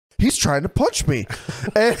he's trying to punch me.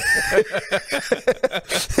 And,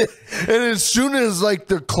 and as soon as like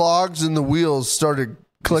the clogs and the wheels started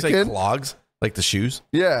clicking. You say clogs? Like the shoes?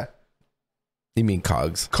 Yeah. You mean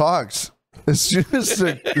cogs? Cogs. As soon as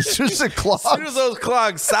the clogs. As soon as those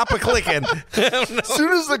clogs stop a clicking. As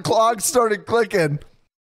soon as the clogs started clicking.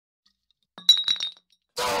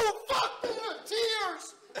 Oh, fuck me with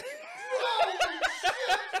tears! Holy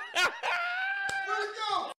shit! Where'd it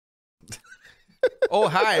go? Oh,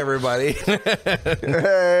 hi, everybody.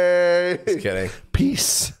 Hey. Just kidding.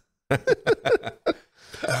 Peace.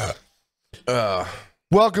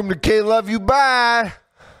 Welcome to K Love You Bye.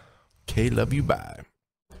 K Love You Bye.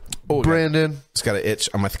 Oh, Brandon. Just got an itch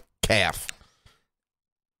on my calf.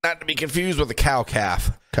 Not to be confused with a cow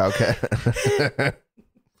calf. Cow cat.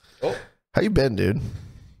 Oh. How you been, dude?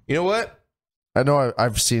 You know what? I know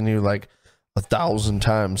I've seen you like 1,000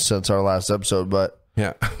 times since our last episode, but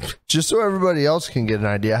Yeah. just so everybody else can get an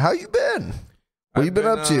idea, how you been? What you been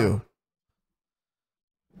up to?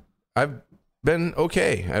 I've been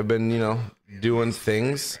okay. I've been, doing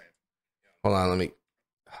things. Hold on, we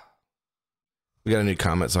got a new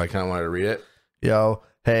comment, so I kind of wanted to read it. Yo,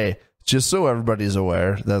 hey, just so everybody's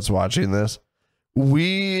aware that's watching this,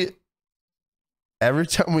 every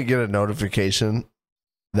time we get a notification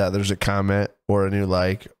that there's a comment or a new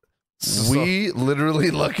like, we literally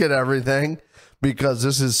look at everything because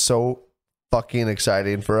this is so fucking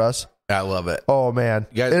exciting for us. I love it. Oh, man.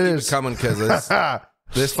 You guys keep it coming because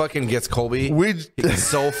this fucking gets Colby. It's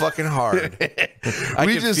so fucking hard. I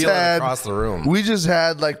can feel it across the room. We just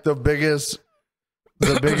had like the biggest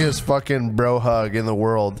fucking bro hug in the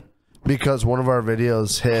world because one of our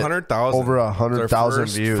videos hit 100,000 over 100,000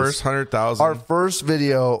 views. First 100,000. Our first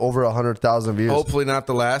video over 100,000 views. Hopefully not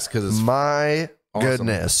the last because it's my awesome.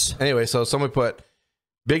 Goodness. Anyway, so someone put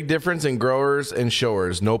big difference in growers and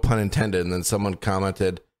showers, no pun intended, and then someone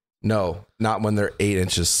commented, no, not when they're 8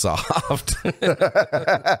 inches soft.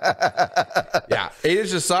 Yeah, 8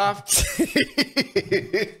 inches soft.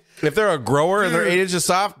 If they're a grower and they're 8 inches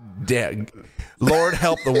soft, Lord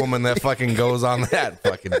help the woman that fucking goes on that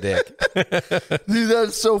fucking dick. Dude,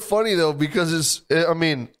 that's so funny though, because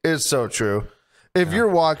it's so true. If you're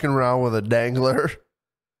walking around with a dangler,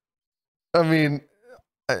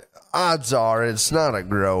 odds are it's not a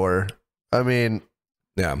grower.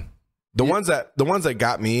 Yeah. The ones that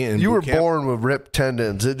got me in you were boot camp, born with ripped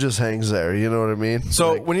tendons. It just hangs there. You know what I mean?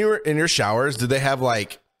 So when you were in your showers, did they have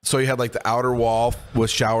so you had like the outer wall with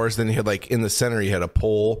showers, then you had like in the center you had a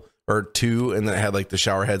pole or two, and then it had like the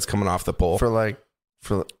shower heads coming off the pole.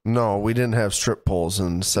 No, we didn't have strip poles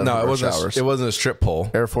in center of our showers. It wasn't a strip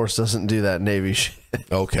pole. Air Force doesn't do that Navy shit.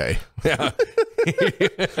 Okay. Yeah.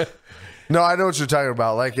 No, I know what you're talking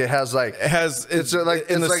about. Like it's like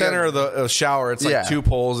in the center of the shower. It's like two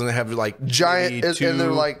poles, and they have like giant, and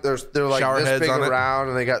they're like shower this heads big on around,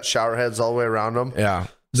 and they got shower heads all the way around them. Yeah.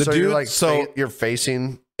 You're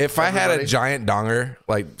facing. If I had a giant donger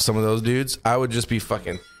like some of those dudes, I would just be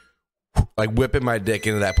fucking like whipping my dick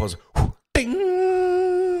into that pose. Ding.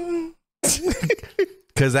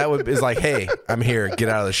 Because is like, hey, I'm here. Get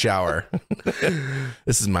out of the shower.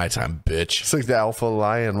 This is my time, bitch. It's like the alpha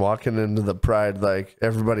lion walking into the pride. Like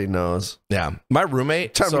everybody knows. Yeah, my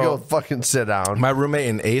roommate. Time to go fucking sit down. My roommate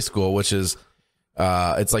in A school, which is,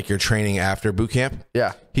 it's like your training after boot camp.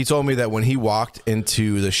 Yeah, he told me that when he walked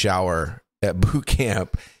into the shower at boot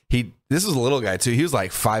camp, this was a little guy too. He was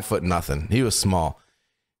like 5 foot nothing. He was small.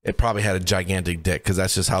 It probably had a gigantic dick because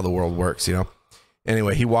that's just how the world works,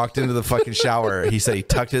 Anyway, he walked into the fucking shower. He said he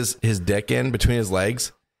tucked his dick in between his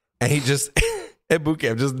legs, and he just at boot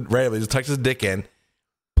camp just randomly just tucked his dick in,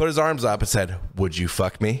 put his arms up, and said, "Would you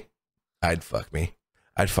fuck me? I'd fuck me.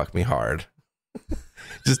 I'd fuck me hard."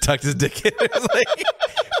 Just tucked his dick in. It was like,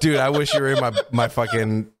 dude, I wish you were in my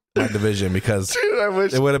fucking division because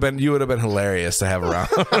dude, you would have been hilarious to have around.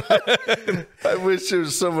 I wish there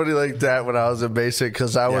was somebody like that when I was in basic,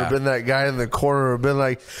 because I would have been that guy in the corner who would have been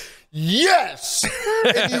like, yes,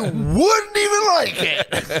 and you wouldn't even like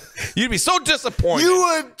it. You'd be so disappointed. You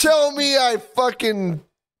would tell me I fucking...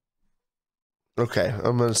 Okay,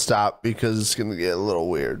 I'm going to stop because it's going to get a little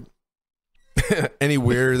weird. Any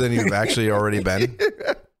weirder than you've actually already been?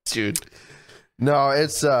 Dude. No,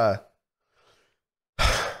 it's...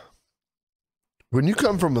 When you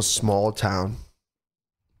come from a small town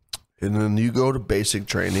and then you go to basic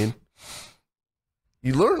training,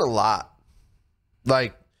 you learn a lot.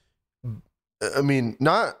 Like,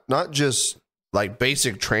 not just like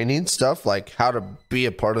basic training stuff, like how to be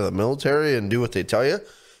a part of the military and do what they tell you.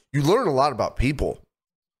 You learn a lot about people.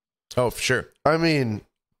 Oh, for sure.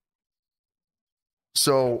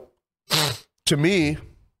 So to me,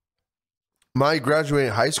 My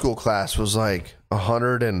graduating high school class was like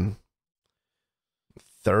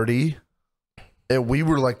 130, and we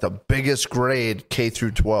were like the biggest grade K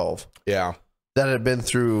through 12. Yeah. That had been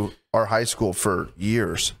through our high school for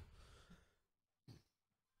years.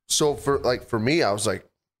 So for me, I was like,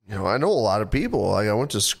 I know a lot of people. Like I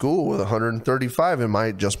went to school with 135 in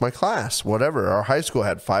my class, whatever. Our high school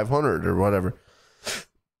had 500 or whatever.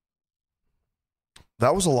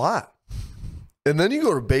 That was a lot. And then you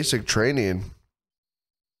go to basic training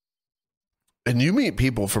and you meet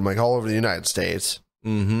people from like all over the United States.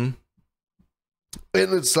 Mm-hmm.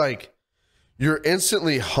 And it's like, you're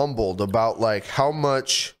instantly humbled about like how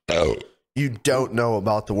much you don't know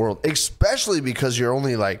about the world, especially because you're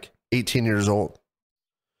only like 18 years old.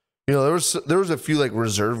 There was a few like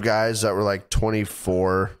reserve guys that were like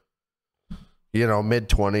 24, mid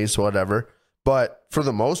 20s, whatever. But for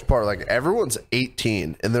the most part, like everyone's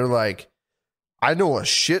 18 and they're like, I know a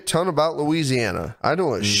shit ton about Louisiana. I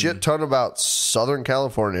know a shit ton about Southern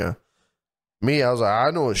California. Me, I was like,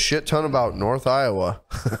 I know a shit ton about North Iowa.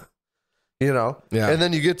 Yeah. And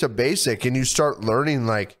then you get to basic and you start learning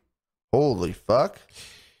like, holy fuck.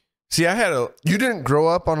 See, you didn't grow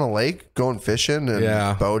up on a lake going fishing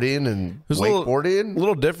and boating and wakeboarding? A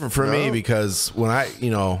little different for me because when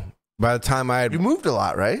by the time you moved a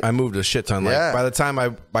lot, right? I moved a shit ton. Like by the time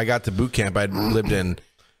I got to boot camp, I'd lived in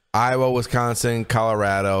Iowa, Wisconsin,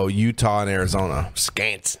 Colorado, Utah, and Arizona.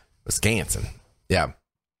 Wisconsin. Yeah.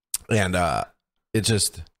 And it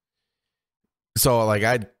just, so like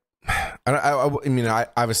I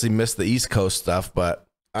obviously missed the East Coast stuff, but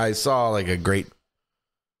I saw like a great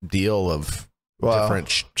deal of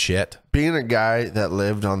different shit. Being a guy that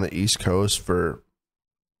lived on the East Coast for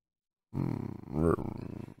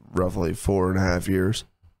roughly 4.5 years.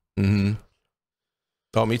 Mm-hmm.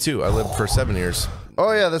 Oh, me too. I lived for 7 years.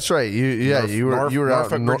 Oh yeah, that's right. You were Norfolk,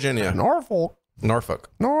 out in Virginia. Norfolk.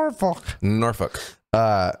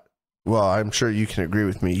 Well, I'm sure you can agree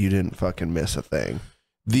with me. You didn't fucking miss a thing.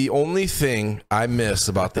 The only thing I miss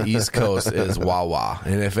about the East Coast is WaWa.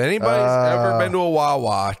 And if anybody's ever been to a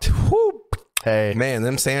WaWa, hey, man,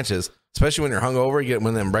 them sandwiches, especially when you're hungover, you get one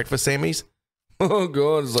of them breakfast Sammies. Oh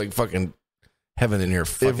god, it's like fucking heaven in your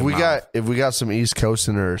fucking mouth. If we got some East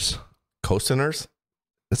Coasterners. Coasterners?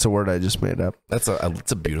 That's a word I just made up. That's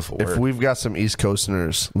a beautiful word. If we've got some East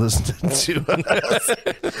Coasterners listening to us,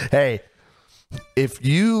 hey, if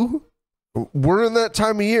you we're in that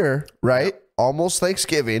time of year, right? Almost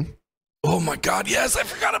Thanksgiving. Oh my god, yes, I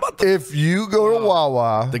forgot about that. If you go to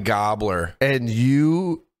WaWa, the gobbler, and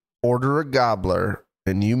you order a gobbler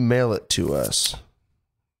and you mail it to us,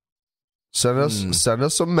 send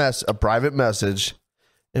us a private message,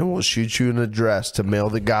 and we'll shoot you an address to mail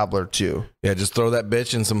the gobbler to. Yeah, just throw that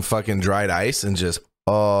bitch in some fucking dried ice and just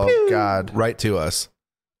god, right to us.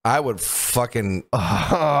 I would fucking dude,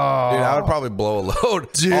 I would probably blow a load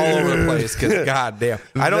all over the place because goddamn,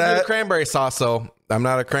 I don't do the cranberry sauce, so I'm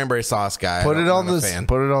not a cranberry sauce guy. Put it on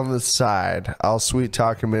the side. I'll sweet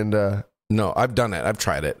talk him into. No, I've done it. I've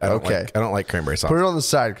tried it. I don't like cranberry sauce. Put it on the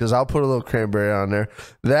side because I'll put a little cranberry on there.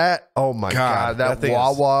 That oh my god, that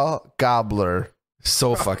WaWa gobbler,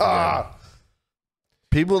 so fucking good.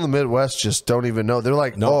 People in the Midwest just don't even know. They're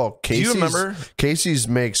like, oh, Casey's, do you remember? Casey's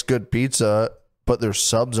makes good pizza, but their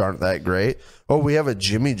subs aren't that great. Oh, we have a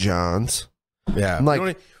Jimmy John's. Yeah. I'm like,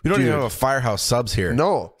 we don't even have a Firehouse subs here.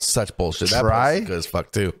 No. Such bullshit. Try that place is good as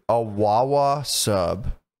fuck too. A WaWa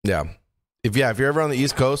sub. Yeah. If you're ever on the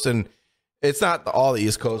East Coast, and it's not all the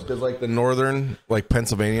East Coast, because like the northern, like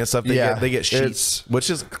Pennsylvania stuff, they get sheets, which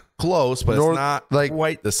is close, but it's not like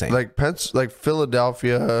quite the same. Like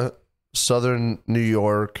Philadelphia, southern New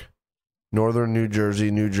York, northern New Jersey,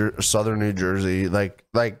 southern New Jersey, like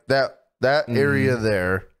that area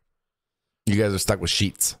there. You guys are stuck with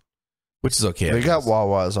sheets, which is okay. They got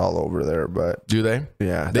WaWas all over there, but do they?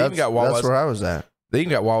 Yeah, they even got WaWas. That's where I was at. They even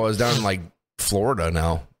got WaWas down in like Florida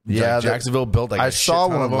now. Yeah, like Jacksonville built like I saw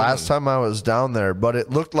one last time I was down there, but it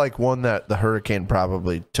looked like one that the hurricane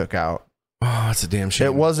probably took out. Oh, that's a damn shame.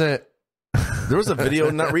 It wasn't. There was a video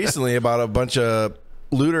not recently about a bunch of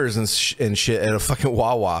looters and shit at a fucking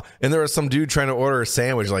WaWa, and there was some dude trying to order a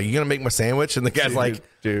sandwich. Like, you gonna make my sandwich? And the guy's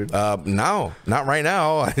dude, no, not right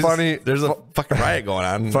now. Funny, there's a fucking riot going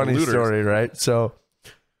on. Funny story, right? So,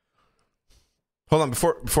 hold on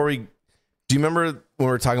before we. Do you remember when we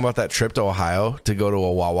were talking about that trip to Ohio to go to a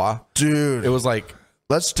WaWa? Dude, it was like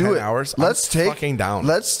let's do 10 it. Hours. Let's take fucking down.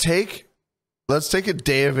 Let's take a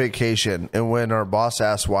day of vacation, and when our boss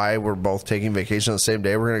asks why we're both taking vacation on the same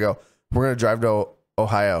day, we're gonna drive to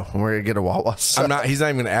Ohio and we're gonna get a WaWa. He's not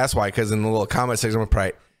even gonna ask why, because in the little comment section I'm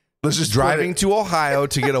gonna Let's just driving to Ohio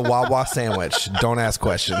to get a WaWa sandwich. Don't ask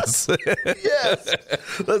questions. Yes,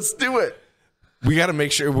 let's do it. We got to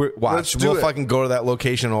make sure. We'll fucking go to that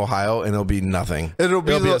location in Ohio, and it'll be nothing. It'll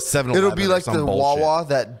be a 7-Eleven. It'll be like the bullshit. WaWa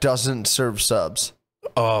that doesn't serve subs.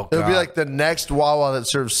 Oh, God. It'll be like the next WaWa that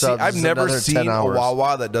serves subs. I've never seen a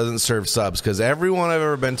WaWa that doesn't serve subs because everyone I've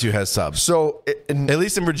ever been to has subs. So, at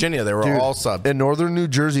least in Virginia, they were all subs. In northern New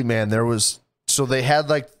Jersey, man, there was. So they had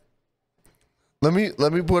like. Let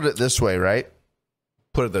me put it this way, right?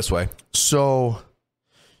 Put it this way. So,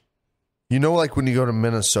 you know, like when you go to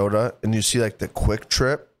Minnesota and you see like the Quick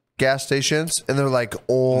Trip gas stations, and they're like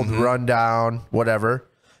old, rundown, whatever,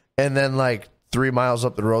 and then like 3 miles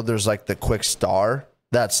up the road, there's like the Quick Star.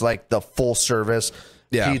 That's like the full service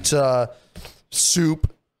pizza,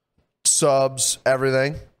 soup, subs,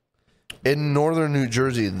 everything. In northern New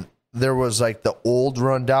Jersey, there was like the old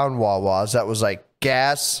rundown Wawas that was like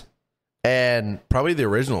gas and probably the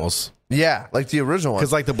originals. Yeah, like the original ones.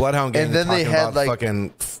 Because like the Bloodhound Gang, and then they had like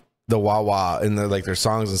fucking the Wawa and like their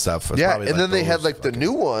songs and stuff. Yeah, and then they had like the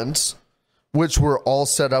new ones, which were all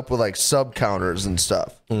set up with like sub counters and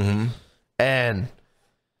stuff. Mm-hmm. And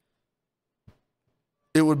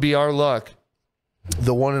it would be our luck.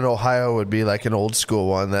 The one in Ohio would be like an old school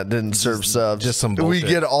one that didn't serve subs. Just some bullshit. We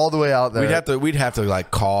get all the way out there. We'd have to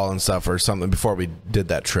like call and stuff or something before we did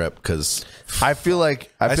that trip because I feel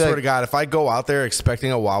like I swear to God, if I go out there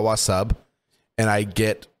expecting a Wawa sub and I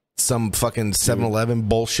get some fucking 7-Eleven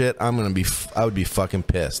bullshit, I would be fucking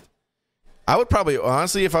pissed. I would probably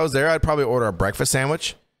honestly, if I was there, I'd probably order a breakfast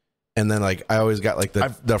sandwich, and then like I always got like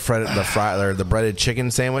the breaded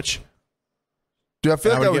chicken sandwich. Dude, I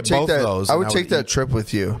feel like I would take that. Those I would take that trip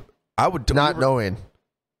with you. I would not knowing.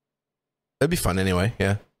 It'd be fun anyway.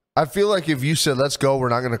 Yeah. I feel like if you said, let's go, we're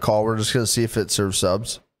not going to call. We're just going to see if it serves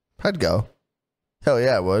subs. I'd go. Hell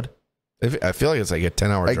yeah, I would. I feel like it's like a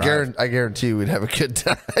 10-hour drive. I guarantee you we'd have a good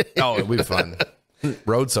time. Oh, it'd be fun.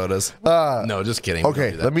 Road sodas. No, just kidding.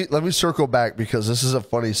 Okay, let me circle back because this is a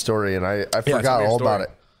funny story and I forgot all about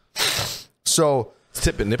it. So it's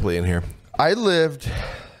Tip and Nipply in here. I lived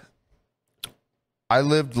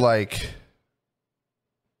like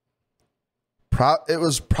it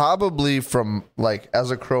was probably from like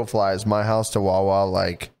as a crow flies my house to Wawa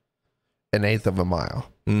like 1/8 of a mile.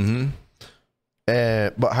 Mm-hmm.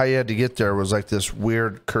 But how you had to get there was like this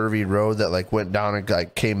weird curvy road that like went down and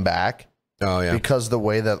like came back. Oh yeah. Because the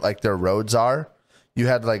way that like their roads are, you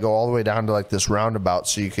had to like go all the way down to like this roundabout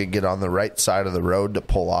so you could get on the right side of the road to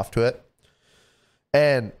pull off to it.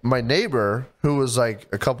 And my neighbor, who was like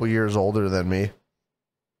a couple years older than me,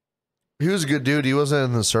 he was a good dude. He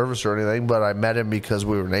wasn't in the service or anything, but I met him because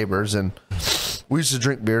we were neighbors and we used to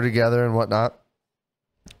drink beer together and whatnot.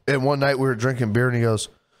 And one night we were drinking beer and he goes,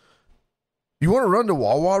 "You want to run to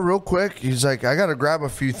Wawa real quick?" He's like, "I got to grab a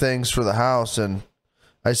few things for the house." And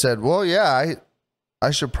I said, "Well, yeah,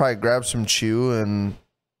 I should probably grab some chew and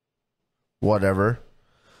whatever."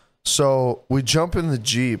 So we jump in the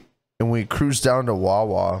Jeep and we cruise down to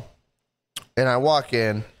Wawa. And I walk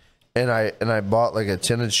in and I bought like a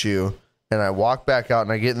tin of chew. And I walk back out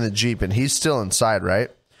and I get in the Jeep and he's still inside, right?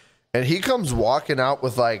 And he comes walking out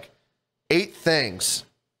with like 8 things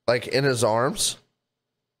like in his arms.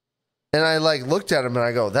 And I like looked at him and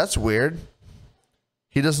I go, "That's weird.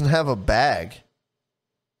 He doesn't have a bag."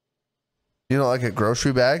 You know, like a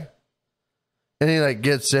grocery bag. And he like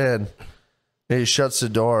gets in and he shuts the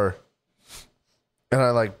door. And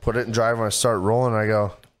I like put it in drive and I start rolling. And I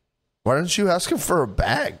go, "Why didn't you ask him for a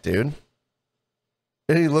bag, dude?"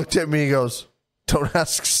 And he looked at me and he goes, "Don't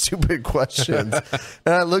ask stupid questions."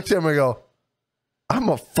 And I looked at him and I go, "I'm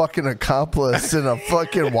a fucking accomplice in a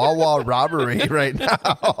fucking Wawa robbery right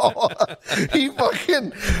now." He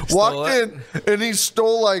fucking walked in and he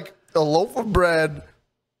stole like a loaf of bread,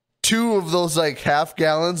 2 of those like half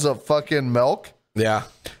gallons of fucking milk. Yeah.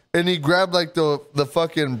 And he grabbed like the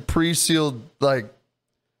fucking pre-sealed like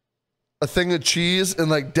a thing of cheese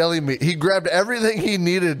and like deli meat. He grabbed everything he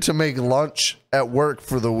needed to make lunch at work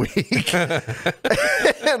for the week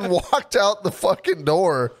and walked out the fucking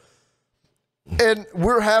door. And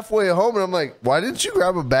we're halfway home and I'm like, "Why didn't you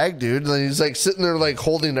grab a bag, dude?" And he's like sitting there like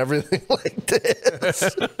holding everything like this.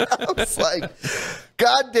 I was like,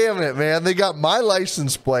 God damn it, man. They got my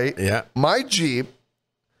license plate, my Jeep.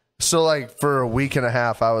 So like for a week and a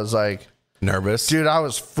half, I was like nervous. Dude, I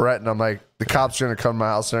was fretting. I'm like, the cops are going to come to my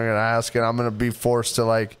house and they're going to ask, and I'm going to be forced to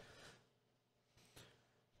like,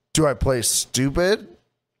 do I play stupid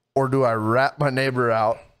or do I rat my neighbor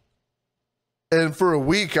out? And for a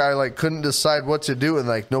week, I like couldn't decide what to do, and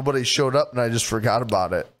like nobody showed up, and I just forgot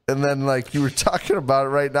about it. and then like you were talking about it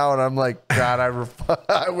right now, and I'm like, God,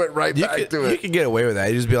 I went right back to it. You could get away with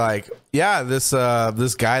that. You just be like, yeah, this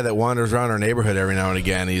guy that wanders around our neighborhood every now and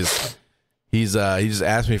again, he just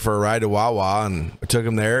asked me for a ride to WaWa, and I took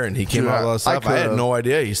him there, and he came out with all this stuff. I had no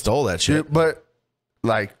idea he stole that shit. Dude, but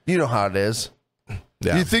like, you know how it is.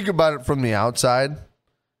 Yeah. You think about it from the outside,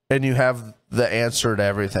 and you have the answer to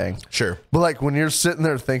everything. Sure. But like when you're sitting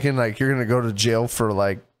there thinking like you're gonna go to jail for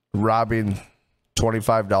like robbing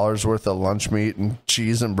 $25 worth of lunch meat and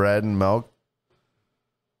cheese and bread and milk,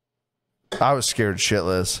 I was scared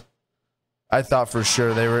shitless. I thought for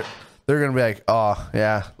sure they're gonna be like, oh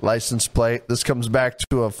yeah, license plate. This comes back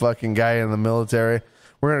to a fucking guy in the military.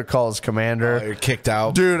 We're gonna call his commander. You're kicked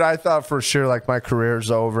out, dude. I thought for sure like my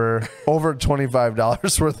career's over. Over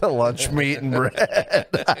 $25 worth of lunch meat and bread.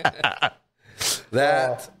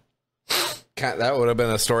 That would have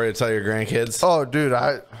been a story to tell your grandkids. Oh, dude,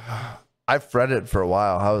 I fretted for a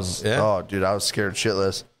while. I was I was scared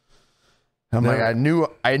shitless. I'm like, I knew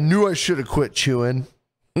I should have quit chewing.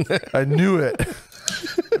 I knew it.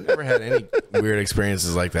 I've never had any weird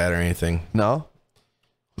experiences like that or anything. No,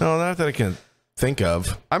 not that I can think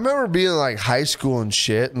of. I remember being in like high school and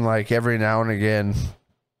shit, and like every now and again,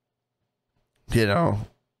 you know,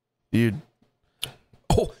 you'd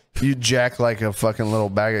jack like a fucking little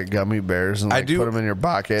bag of gummy bears and like put them in your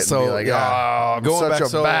pocket and be like, oh, I'm such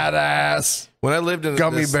a badass. When I lived in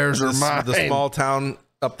gummy bears are mine. The small town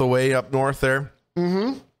up the way up north there,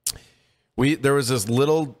 there was this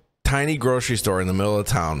little tiny grocery store in the middle of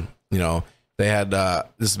town. You know, they had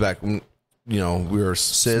this is back when, you know, we were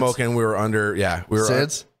smoking. We were under we were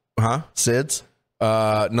SIDS? SIDS?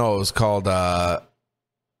 No, it was called I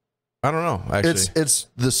don't know, actually. It's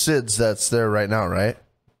the SIDS that's there right now, right?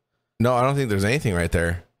 No, I don't think there's anything right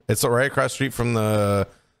there. It's right across the street from the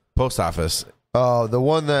post office. Oh, the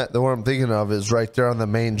one I'm thinking of is right there on the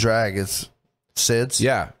main drag. It's SIDS.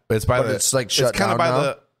 Yeah, it's it's like shut down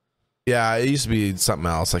now. It used to be something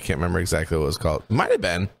else. I can't remember exactly what it was called. It might have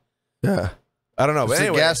been. Yeah, I don't know. But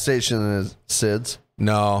anyway, the gas station is SIDS.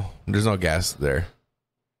 No, there's no gas there.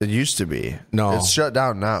 It used to be. No, it's shut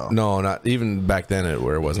down now. No, not even back then. It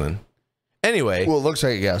wasn't. Anyway, well, it looks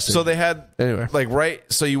like a gas station. So they had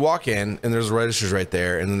so you walk in and there's registers right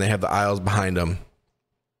there, and then they have the aisles behind them,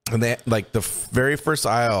 and they like the very first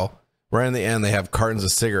aisle right in the end they have cartons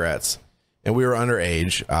of cigarettes, and we were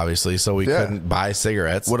underage obviously, so we couldn't buy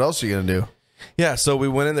cigarettes. What else are you gonna do? Yeah, so we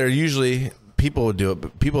went in there. Usually people would do it,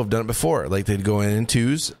 but people have done it before. Like they'd go in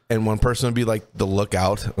twos, and one person would be like the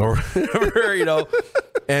lookout or whatever, you know.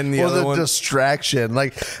 And the other one, distraction,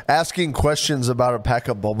 like asking questions about a pack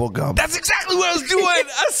of bubble gum. That's exactly what I was doing.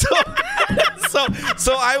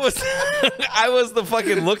 So I was the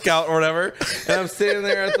fucking lookout or whatever, and I'm sitting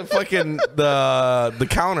there at the fucking the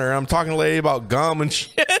counter. And I'm talking to a lady about gum and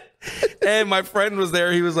shit. And my friend was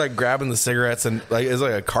there. He was like grabbing the cigarettes, and like it's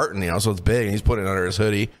like a carton, you know, so it's big. And he's putting it under his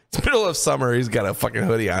hoodie. It's middle of summer. He's got a fucking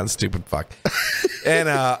hoodie on. Stupid fuck. And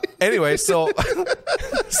anyway, so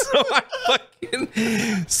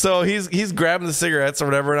he's grabbing the cigarettes or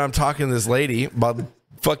whatever, and I'm talking to this lady about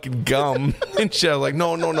fucking gum and shit. I was like,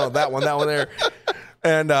 no, that one there.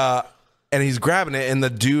 And he's grabbing it, and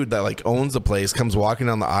the dude that like owns the place comes walking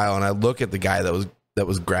down the aisle, and I look at the guy that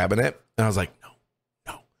was grabbing it, and I was like,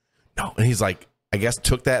 no. And he's like, I guess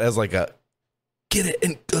took that as like a get it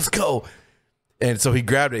and let's go. And so he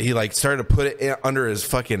grabbed it. He like started to put it under his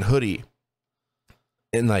fucking hoodie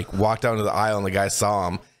and like walked down to the aisle, and the guy saw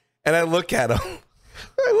him. And I look at him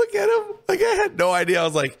like I had no idea. I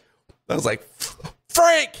was like,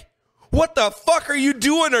 Frank, what the fuck are you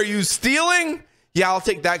doing? Are you stealing? Yeah, I'll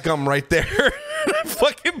take that gum right there. I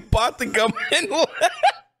fucking bought the gum and left. I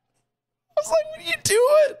was like, what are you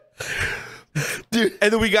doing? Dude.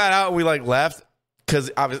 And then we got out and we like left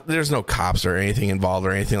because obviously there's no cops or anything involved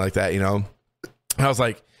or anything like that, you know. And I was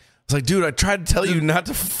like, dude, I tried to tell you not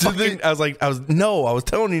to fucking. I was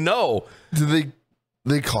telling you no. Did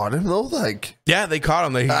they caught him though? Like, yeah, they caught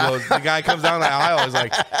him. The guy comes down the aisle.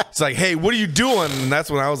 It's like, hey, what are you doing? And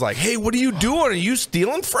that's when I was like, hey, what are you doing? Are you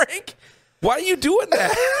stealing, Frank? Why are you doing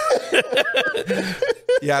that?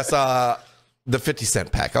 Yeah, I saw the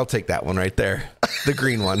 50-cent pack. I'll take that one right there. The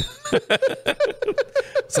green one.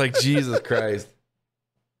 It's like, Jesus Christ.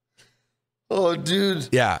 Oh, dude.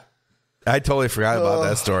 Yeah. I totally forgot about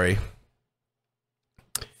that story.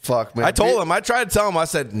 Fuck, man. I told him. I tried to tell him. I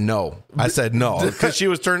said no. Because she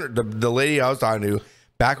was turning, the lady I was talking to,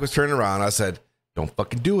 back was turning around. I said, don't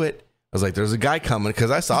fucking do it. I was like, there's a guy coming.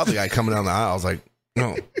 Because I saw the guy coming down the aisle. I was like,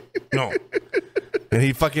 no. And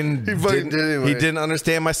he didn't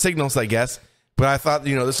understand my signals, I guess. But I thought,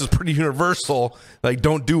 you know, this is pretty universal. Like,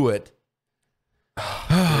 don't do it.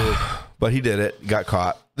 But he did it. Got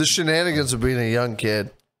caught. The shenanigans of being a young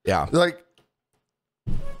kid. Yeah. Like,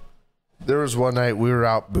 there was one night we were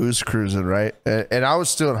out booze cruising, right? And I was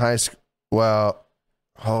still in high school. Well,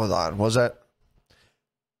 hold on. Was that?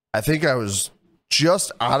 I think I was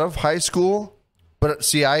just out of high school. But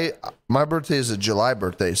see, my birthday is a July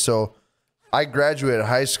birthday. So I graduated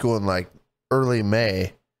high school in like early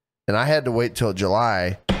May. And I had to wait till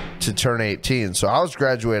July to turn 18. So I was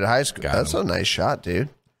graduated high school. That's a nice shot, dude.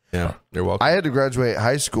 Yeah. You're welcome. I had to graduate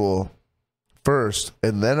high school first.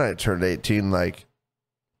 And then I turned 18 like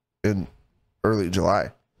in early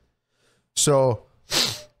July. So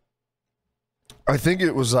I think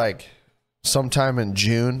it was like sometime in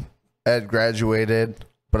June I had graduated,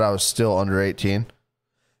 but I was still under 18.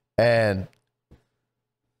 And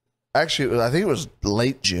actually, I think it was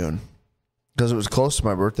late June because it was close to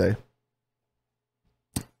my birthday.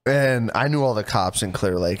 And I knew all the cops in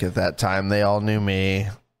Clear Lake at that time. They all knew me.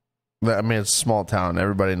 I mean, it's a small town.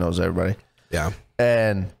 Everybody knows everybody. Yeah.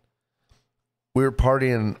 And we were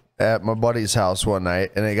partying at my buddy's house one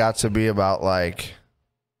night, and it got to be about like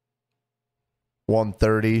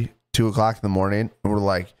 1:30, 2 o'clock in the morning. And we're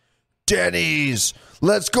like, Denny's,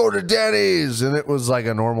 let's go to Denny's. And it was like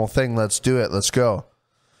a normal thing. Let's do it. Let's go.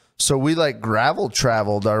 So we like gravel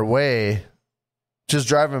traveled our way, just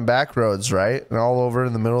driving back roads, right? And all over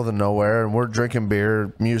in the middle of the nowhere. And we're drinking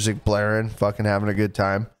beer, music blaring, fucking having a good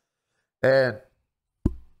time. And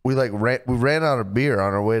we ran out of beer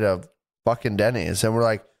on our way to fucking Denny's. And we're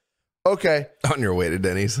like, okay. On your way to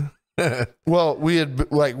Denny's. Well, we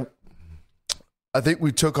had like, I think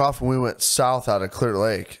we took off and we went south out of Clear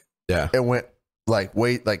Lake. Yeah. And went like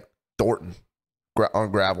Thornton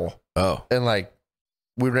on gravel. Oh. And like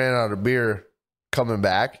we ran out of beer coming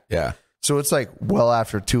back. Yeah. So it's like well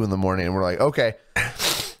after 2 a.m. and we're like, okay,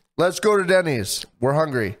 let's go to Denny's. We're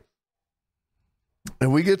hungry.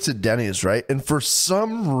 And we get to Denny's, right? And for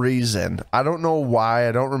some reason, I don't know why,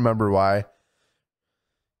 I don't remember why,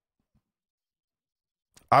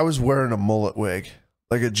 I was wearing a mullet wig,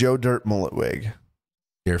 like a Joe Dirt mullet wig.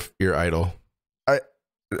 Your idol.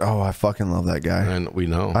 I fucking love that guy. And we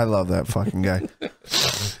know. I love that fucking guy.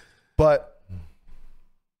 But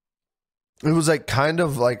it was like kind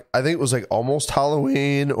of like, I think it was like almost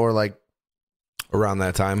Halloween or like around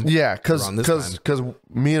that time. Yeah, because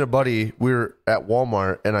me and a buddy, we were at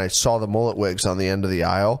Walmart and I saw the mullet wigs on the end of the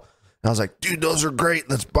aisle. And I was like, dude, those are great.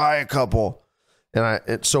 Let's buy a couple.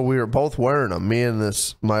 And so we were both wearing them. Me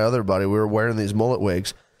and my other buddy, we were wearing these mullet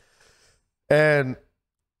wigs. And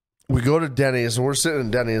we go to Denny's and we're sitting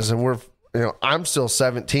in Denny's and I'm still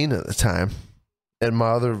 17 at the time. And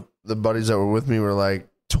the buddies that were with me were like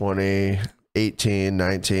 20, 18,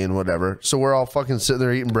 19, whatever. So we're all fucking sitting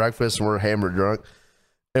there eating breakfast and we're hammered drunk.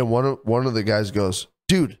 And one of the guys goes,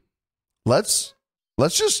 dude, let's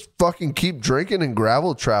just fucking keep drinking and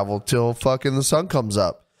gravel travel till fucking the sun comes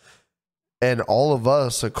up. And all of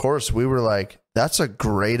us, of course, we were like, that's a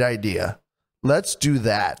great idea. Let's do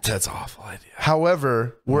that. That's an awful idea.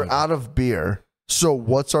 However, we're out of beer. So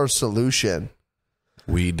what's our solution?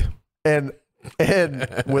 Weed. And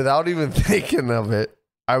without even thinking of it,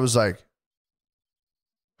 I was like,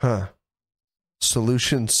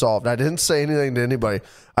 solution solved. I didn't say anything to anybody.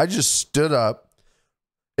 I just stood up.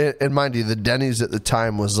 And mind you, the Denny's at the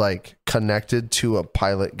time was like connected to a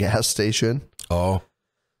Pilot gas station. Oh.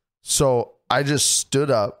 So I just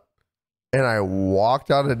stood up. And I walked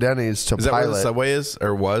out of Denny's to Pilot. Is that where the Subway is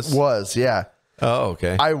or was? Was, yeah. Oh,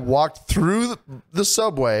 okay. I walked through the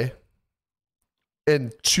Subway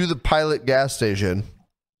and to the Pilot gas station.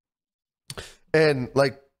 And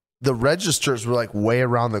like the registers were like way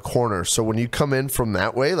around the corner. So when you come in from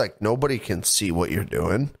that way, like nobody can see what you're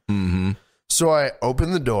doing. Mm-hmm. So I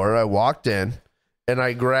opened the door, I walked in, and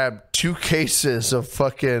I grabbed 2 cases of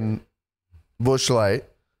fucking Busch Light.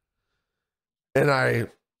 And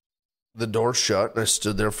the door shut, and I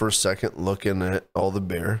stood there for a second looking at all the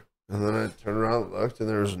beer. And then I turned around and looked, and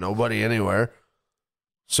there was nobody anywhere.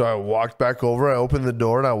 So I walked back over, I opened the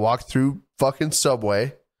door, and I walked through fucking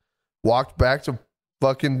Subway, walked back to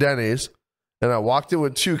fucking Denny's, and I walked in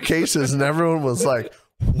with 2 cases, and everyone was like,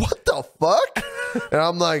 what the fuck? And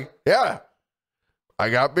I'm like, yeah, I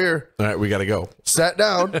got beer. All right, we got to go. Sat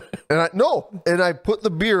down, and I put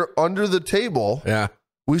the beer under the table. Yeah.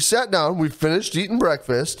 We sat down, we finished eating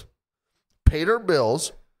breakfast, paid our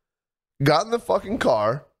bills, got in the fucking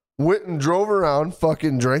car, went and drove around,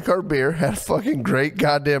 fucking drank our beer, had a fucking great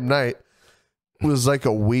goddamn night. It was like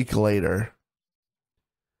a week later.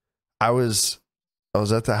 I was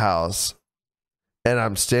at the house and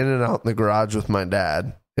I'm standing out in the garage with my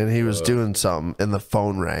dad and he was doing something and the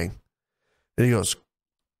phone rang. And he goes,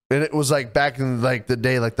 And it was like back in like the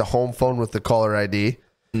day, like the home phone with the caller ID.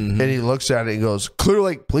 And he looks at it and goes, Clear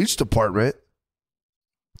Lake Police Department.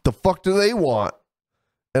 The fuck do they want?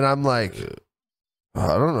 And I'm like, I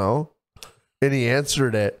don't know. And he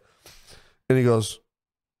answered it. And he goes,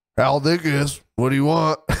 Al Dickens, what do you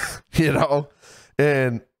want? You know?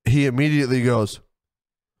 And he immediately goes,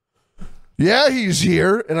 yeah, he's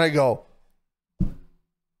here. And I go,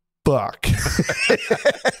 fuck.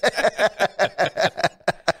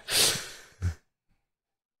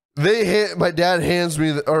 My dad hands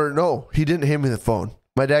me no, he didn't hand me the phone.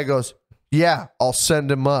 My dad goes, yeah, I'll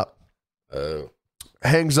send him up.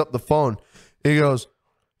 Hangs up the phone. He goes,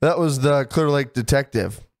 that was the Clear Lake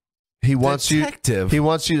detective. He wants you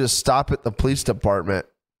to stop at the police department.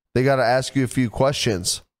 They got to ask you a few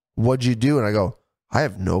questions. What'd you do? And I go, I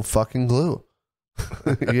have no fucking clue.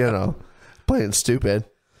 You know, playing stupid.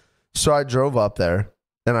 So I drove up there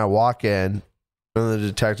and I walk in and the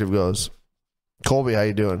detective goes, Colby, how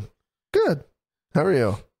you doing? Good. How are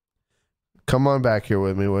you? Come on back here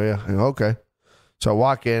with me, will you? I go, okay. So I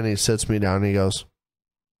walk in, he sits me down and he goes,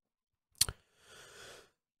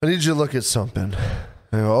 I need you to look at something.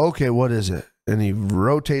 I go, okay, what is it? And he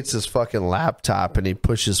rotates his fucking laptop and he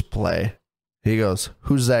pushes play. He goes,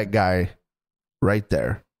 who's that guy right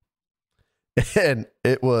there? And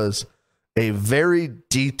it was a very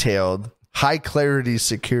detailed, high clarity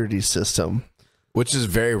security system. Which is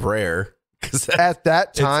very rare. Because at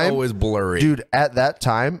that time, it's always blurry. Dude, at that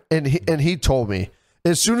time, and he told me,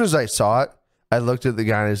 as soon as I saw it, I looked at the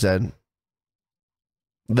guy and I said,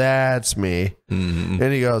 that's me. Mm-hmm.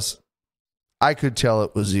 And he goes, I could tell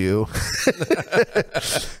it was you.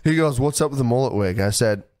 He goes, what's up with the mullet wig? I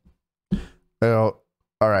said, all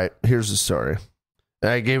right, here's the story. And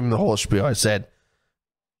I gave him the whole spiel. I said,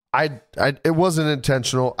 it wasn't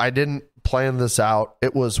intentional. I didn't plan this out.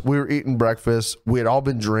 We were eating breakfast. We had all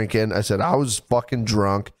been drinking. I said, I was fucking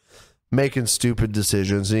drunk, making stupid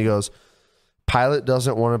decisions. And he goes, Pilot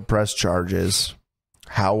doesn't want to press charges.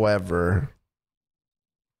 However,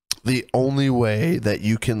 the only way that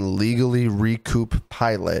you can legally recoup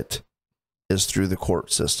Pilot is through the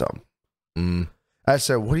court system. I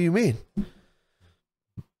said, what do you mean?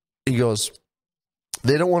 He goes,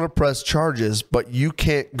 they don't want to press charges, but you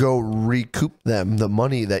can't go recoup them, the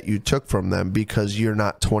money that you took from them, because you're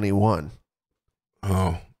not 21.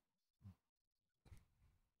 Oh.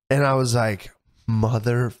 And I was like,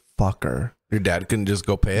 motherfucker. Your dad couldn't just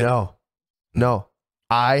go pay it? No.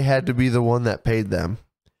 I had to be the one that paid them.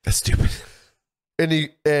 That's stupid.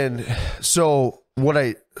 And so what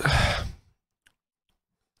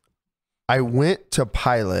I went to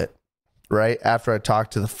Pilot, right, after I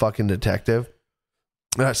talked to the fucking detective.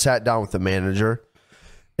 And I sat down with the manager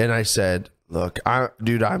and I said, look,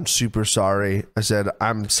 dude, I'm super sorry. I said,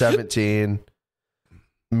 I'm 17.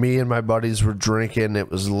 Me and my buddies were drinking.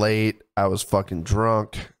 It was late. I was fucking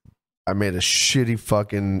drunk. I made a shitty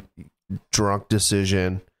fucking drunk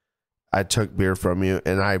decision. I took beer from you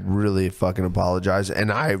and I really fucking apologize.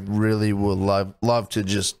 And I really would love to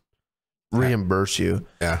just reimburse you.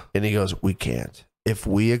 Yeah. And he goes, we can't. If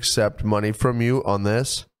we accept money from you on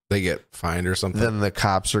this, they get fined or something. Then the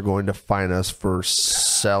cops are going to fine us for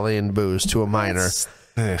selling booze to a minor.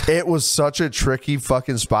 It was such a tricky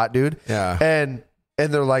fucking spot, dude. Yeah. And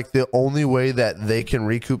they're like, the only way that they can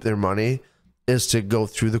recoup their money is to go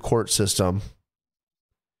through the court system,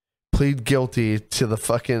 plead guilty to the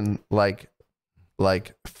fucking like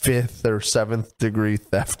 5th or 7th degree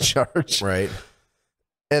theft charge. Right.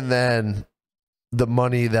 And then the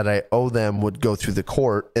money that I owe them would go through the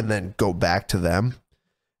court and then go back to them.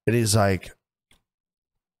 And he's like,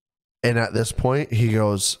 and at this point, he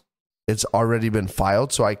goes, it's already been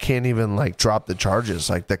filed, so I can't even like drop the charges.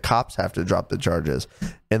 Like the cops have to drop the charges,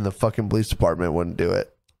 and the fucking police department wouldn't do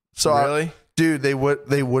it. So really, dude, they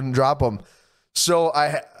wouldn't drop them. So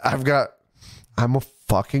I'm a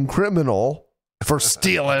fucking criminal for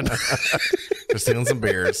stealing. For stealing some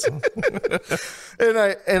beers. And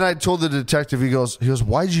I told the detective, he goes,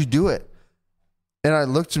 why'd you do it? And I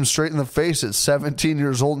looked him straight in the face at 17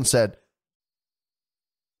 years old and said,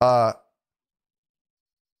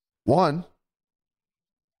 one,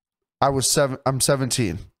 I'm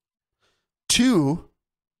 17. Two,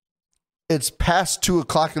 it's past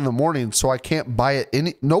 2:00 in the morning, so I can't buy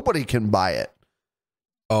it. Nobody can buy it.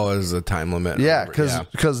 Oh, there's a time limit. Yeah,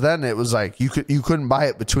 because then it was like you couldn't buy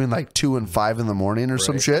it between like 2 and 5 in the morning or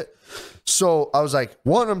some shit. So I was like,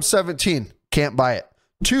 one, I'm 17, can't buy it.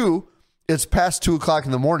 Two, it's past 2:00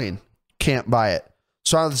 in the morning, can't buy it.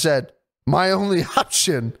 So I said, my only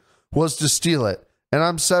option was to steal it. And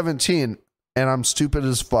I'm 17 and I'm stupid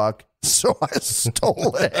as fuck. So I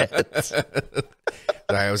stole it.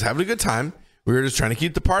 I was having a good time. We were just trying to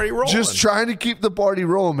keep the party rolling. Just trying to keep the party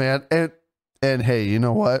rolling, man. And hey, you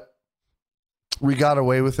know what? We got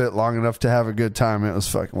away with it long enough to have a good time. It was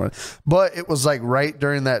fucking fun. But it was like right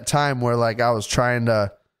during that time where like I was trying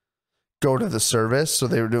to go to the service. So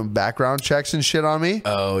they were doing background checks and shit on me.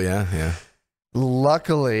 Oh, yeah, yeah.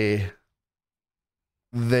 Luckily,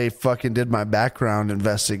 they fucking did my background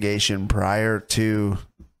investigation prior to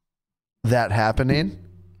that happening.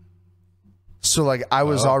 So like I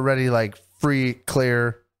was already like free,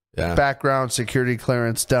 clear, background security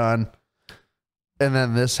clearance done. And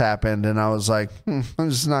then this happened and I was like, I'm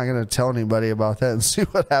just not going to tell anybody about that and see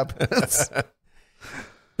what happens.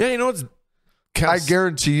 Yeah, you know what's I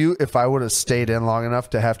guarantee you if I would have stayed in long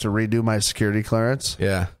enough to have to redo my security clearance,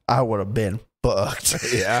 I would have been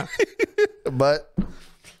fucked. Yeah. But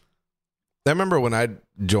I remember when I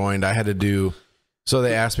joined, I had to do, so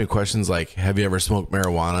they asked me questions like, have you ever smoked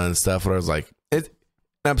marijuana and stuff? And I was like,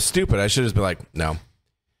 I'm stupid. I should have just been like, no.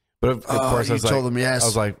 But of course, I was told like, them yes.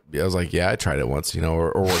 I was like, yeah, I tried it once, you know,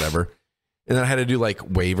 or whatever. And then I had to do like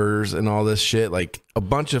waivers and all this shit, like a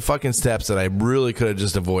bunch of fucking steps that I really could have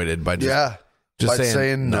just avoided by just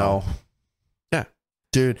saying no. Yeah,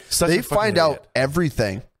 dude, they find out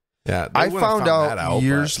everything. Yeah, I found out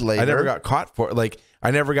years later. I never got caught for it. Like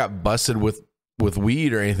I never got busted with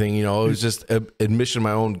weed or anything. You know, it was just admission of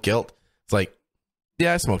my own guilt. It's like,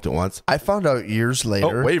 yeah, I smoked it once. I found out years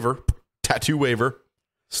later. Oh, waiver, tattoo waiver.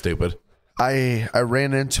 Stupid. I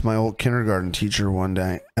ran into my old kindergarten teacher one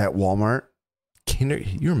day at Walmart.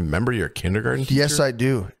 You remember your kindergarten teacher? Yes, I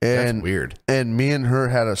do. And that's weird. And me and her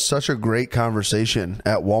had such a great conversation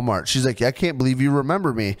at Walmart. She's like, I can't believe you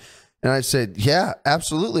remember me. And I said, yeah,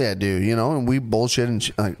 absolutely I do. You know, and we bullshit.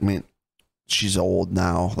 And I mean, she's old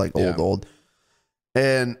now, like old.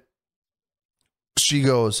 And she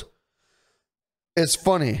goes, it's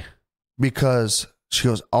funny because she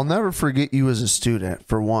goes, I'll never forget you as a student,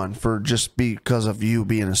 for one, for just because of you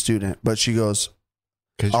being a student. But she goes,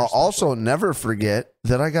 I'll also never forget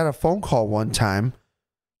that I got a phone call one time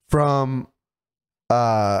from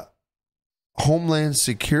Homeland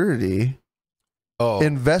Security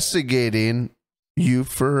investigating you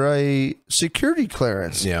for a security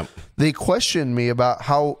clearance. Yeah. They questioned me about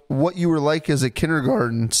what you were like as a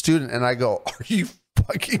kindergarten student. And I go, are you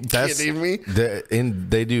fucking kidding me?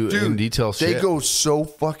 They do in detail shit. They go so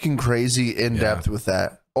fucking crazy in depth with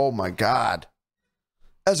that. Oh my God.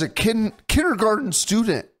 As a kindergarten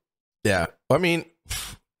student. Yeah. I mean,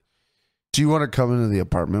 do you want to come into the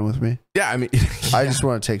apartment with me? Yeah. I mean, I just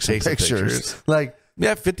want to take some pictures. Like,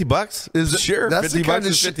 yeah, $50 is sure. That's $50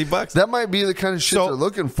 is $50. That might be the kind of shit they're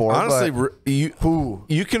looking for. Honestly,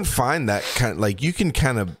 you can find that kind of, like, you can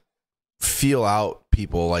kind of feel out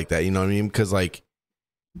people like that. You know what I mean? Because like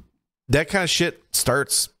that kind of shit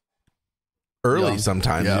starts early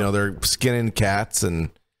sometimes. You know, they're skinning cats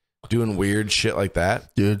and doing weird shit like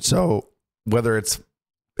that, dude. So whether it's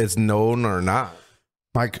known or not,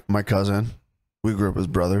 my cousin, we grew up as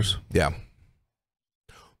brothers. Yeah.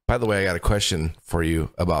 By the way, I got a question for you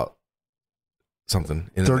about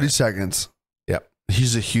something. 30 seconds. Yep.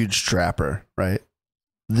 He's a huge trapper, right?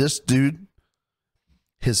 This dude,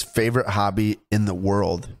 his favorite hobby in the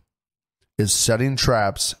world is setting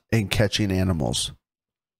traps and catching animals,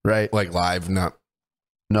 right? Like live,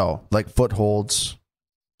 no, like footholds,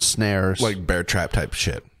 snares, like bear trap type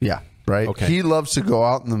shit. Yeah, right. Okay. He loves to go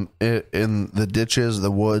out in the ditches,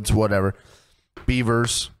 the woods, whatever,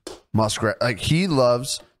 beavers, muskrat. Like he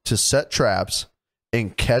loves to set traps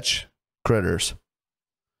and catch critters.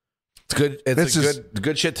 It's good. It's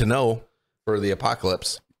good shit to know for the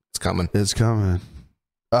apocalypse. It's coming. It's coming.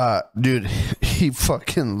 Dude, he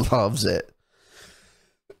fucking loves it.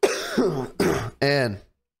 And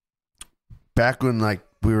back when like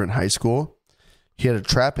we were in high school, he had a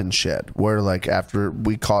trapping shed where like after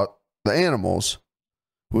we caught the animals,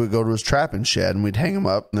 we would go to his trapping shed and we'd hang them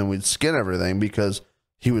up and then we'd skin everything because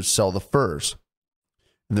he would sell the furs.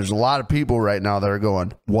 And there's a lot of people right now that are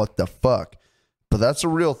going, what the fuck? But that's a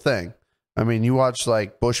real thing. I mean, you watch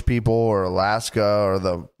like Bush People or Alaska or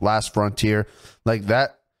The Last Frontier, like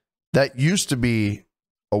that used to be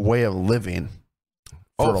a way of living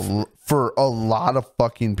for a lot of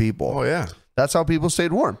fucking people. Oh, yeah. That's how people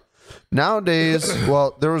stayed warm. Nowadays,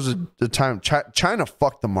 well, there was a time China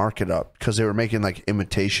fucked the market up because they were making like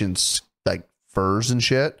imitations, like furs and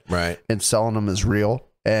shit, right, and selling them as real.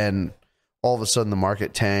 And all of a sudden, the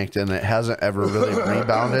market tanked, and it hasn't ever really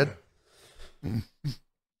rebounded.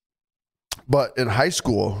 But in high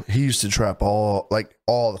school, he used to trap all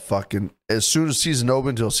the fucking, as soon as season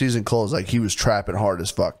opened till season closed, like he was trapping hard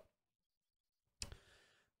as fuck.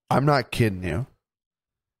 I'm not kidding you.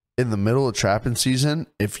 in the middle of trapping season,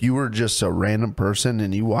 if you were just a random person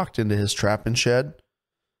and you walked into his trapping shed,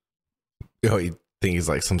 Oh, you think he's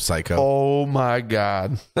like some psycho? oh my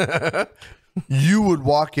God. You would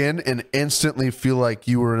walk in and instantly feel like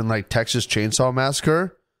you were in like Texas Chainsaw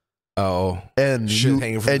Massacre. Oh, And shit you,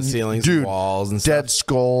 hanging from the ceilings, dude, and walls, and dead stuff.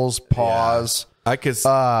 skulls, paws. I could.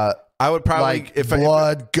 I would probably Like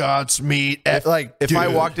blood, guts, meat. if dude, I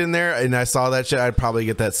walked in there and I saw that shit, I'd probably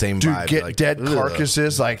get that same dude, vibe. get like, dead "Ugh,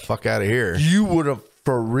 carcasses. Like, fuck out of here. you would have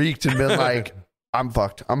freaked and been like, I'm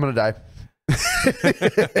fucked. I'm going to die.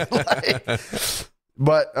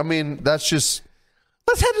 But, I mean, that's just.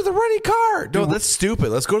 Let's head to the running car. No, that's stupid.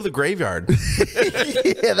 Let's go to the graveyard.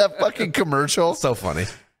 Yeah, that fucking commercial. So funny.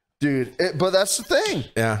 Dude, but that's the thing.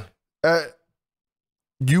 Yeah.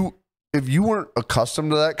 If you weren't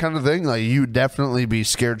accustomed to that kind of thing, like you'd definitely be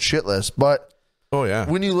scared shitless. But Oh, yeah.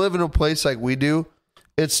 when you live in a place like we do,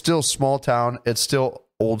 it's still small town. It's still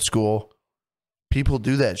old school. People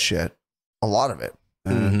do that shit. A lot of it.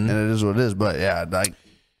 And it is what it is. But yeah, like,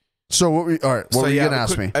 so what were you going to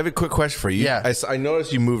ask me? I have a quick question for you. Yeah. I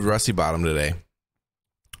noticed you moved Rusty Bottom today.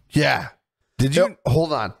 Yeah. Did you?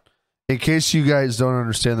 Hold on. In case you guys don't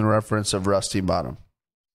understand the reference of Rusty Bottom,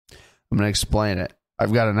 I'm going to explain it.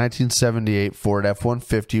 I've got a 1978 Ford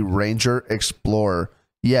F-150 Ranger Explorer.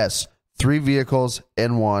 Yes, 3 vehicles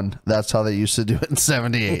in one. That's how they used to do it in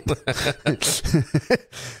 78.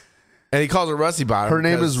 And he calls it Rusty Bottom. Her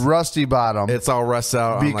name is Rusty Bottom. It's all rusted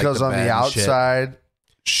out because on, like, on the outside,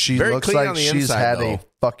 she Very looks clean like on the she's inside, had though. a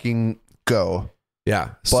fucking go. Yeah.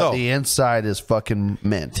 But So the inside is fucking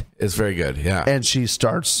mint. it's very good. Yeah. And she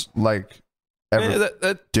starts like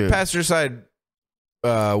that dude. passenger side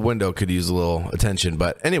window could use a little attention,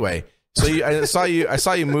 but anyway. So I saw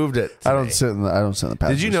you moved it. I don't today. sit in the passenger.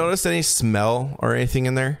 Did you notice any smell or anything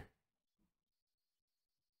in there?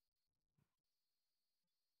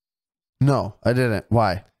 No, I didn't.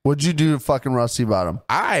 Why? What'd you do to fucking Rusty Bottom?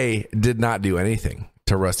 I did not do anything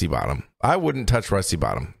to Rusty Bottom. I wouldn't touch Rusty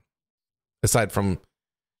Bottom, aside from,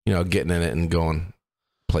 getting in it and going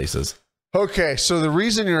places. Okay, so the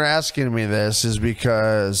reason you're asking me this is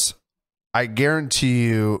because I guarantee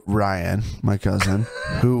you, Ryan, my cousin,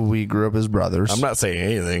 who we grew up as brothers. I'm not saying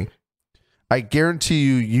anything. I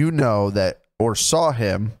guarantee you know that or saw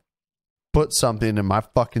him put something in my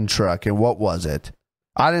fucking truck. And what was it?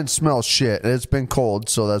 I didn't smell shit. And it's been cold,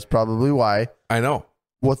 so that's probably why. I know.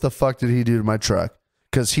 What the fuck did he do to my truck?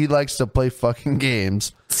 Because he likes to play fucking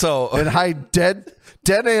games and hide dead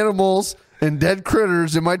animals and dead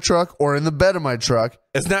critters in my truck or in the bed of my truck.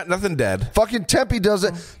 It's nothing dead. Fucking Tempe does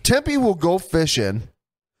it. Tempe will go fishing.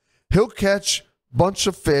 He'll catch a bunch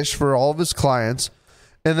of fish for all of his clients,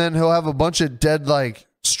 and then he'll have a bunch of dead like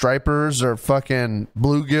stripers or fucking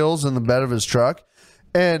bluegills in the bed of his truck.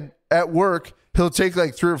 And at work, he'll take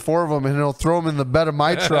like 3 or 4 of them and he'll throw them in the bed of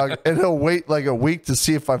my truck, and he'll wait like a week to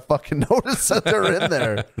see if I fucking notice that they're in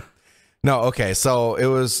there. No, okay. So it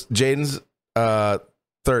was Jaden's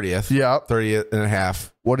 30th. Yeah. 30th and a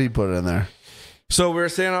half. What did he put in there? So we were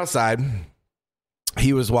standing outside.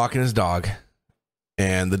 He was walking his dog,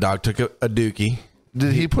 and the dog took a dookie.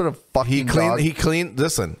 Did he put a fucking dog? He cleaned the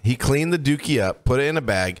dookie up, put it in a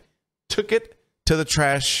bag, took it to the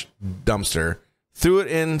trash dumpster, threw it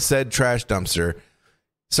in said trash dumpster,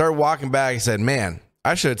 started walking back and said, "Man,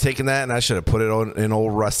 I should have taken that and I should have put it on in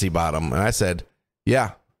old Rusty Bottom." And I said,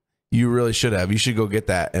 "Yeah, you really should have. You should go get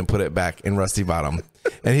that and put it back in Rusty Bottom."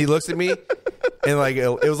 And he looks at me and like it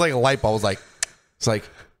was like a light bulb. It's like,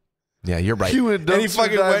 yeah, you're right. You went and he dumpster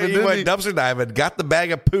fucking diving, went didn't dumpster diving, got the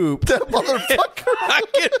bag of poop. That motherfucker.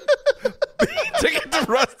 Took it to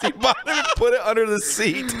Rusty Bottom and put it under the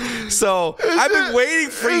seat. So I've been waiting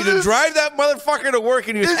for you to drive that motherfucker to work,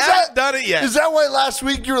 and you haven't done it yet. Is that why last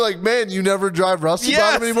week you were like, "Man, you never drive Rusty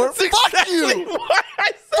Bottom anymore"? That's Fuck exactly you! why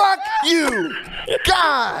I said Fuck that. you!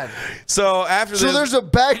 God! So after this, there's a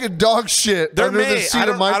bag of dog shit under the seat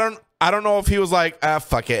of my. I don't know if he was like,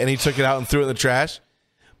 fuck it, and he took it out and threw it in the trash.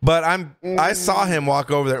 But I saw him walk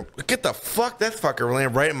over there. Get the fuck, that fucker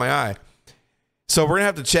landed right in my eye. So we're gonna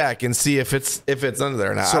have to check and see if it's under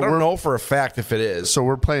there now. So I don't know for a fact if it is. So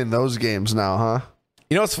we're playing those games now, huh?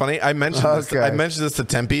 You know what's funny? I mentioned this. I mentioned this to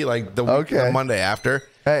Tempe like the Monday after.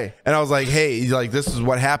 Hey, and I was like, "Hey, like this is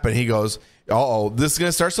what happened." He goes, "Oh, this is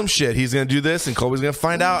gonna start some shit. He's gonna do this, and Colby's gonna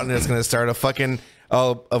find out, and it's gonna start a fucking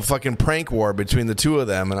prank war between the two of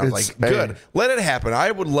them." And I was like, "Good, let it happen.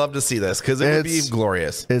 I would love to see this because it would be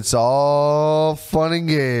glorious." It's all fun and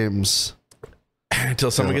games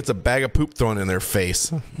until someone gets a bag of poop thrown in their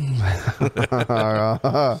face.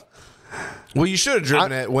 Well, you should have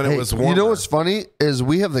driven it when it was warmer. You know what's funny is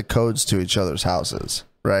we have the codes to each other's houses,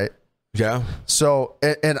 right? Yeah. So,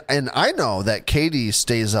 and I know that Katie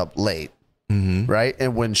stays up late, right?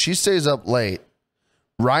 And when she stays up late,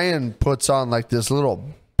 Ryan puts on like this little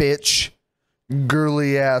bitch,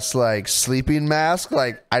 girly ass like sleeping mask.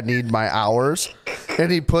 Like, I need my hours.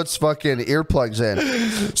 And he puts fucking earplugs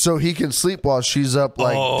in so he can sleep while she's up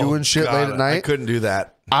like doing shit late at night. I couldn't do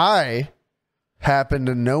that. I happen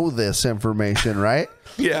to know this information, right?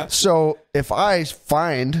 Yeah. So if I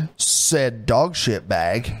find said dog shit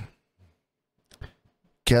bag,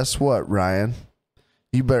 guess what, Ryan?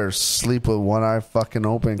 You better sleep with one eye fucking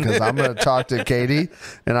open, because I'm going to talk to Katie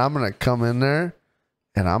and I'm going to come in there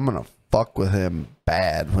and I'm going to fuck with him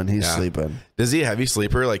bad when he's sleeping. Does he a heavy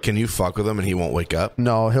sleeper? Like, can you fuck with him and he won't wake up?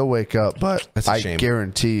 No, he'll wake up, but That's a I shame.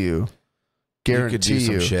 You could do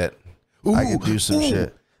some shit. I could do some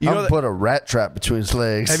shit. You know I'll put a rat trap between his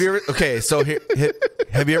legs. Have you ever? Okay, so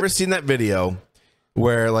have you ever seen that video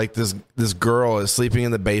where like this girl is sleeping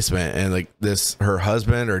in the basement and like her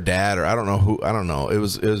husband or dad or I don't know. It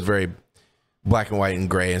was very black and white and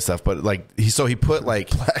gray and stuff. But like he put like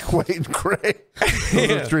black, white, and gray. Those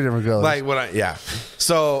are three different colors. Like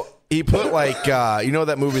So he put like you know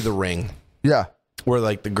that movie The Ring? Yeah. Where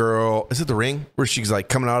like the girl, is it The Ring? Where she's like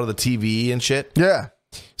coming out of the TV and shit. Yeah.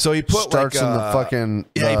 So he put starts like in the fucking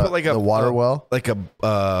he put like the water well. Like a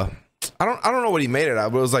I don't know what he made it out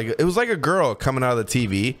of, but it was like a girl coming out of the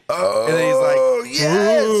TV. Oh, and then he's like,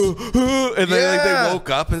 yes. Ooh, and then like they woke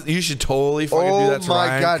up, and you should totally fucking do that to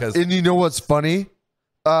Ryan. Oh my god! And you know what's funny?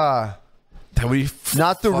 That we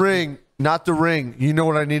not the ring, not the ring. You know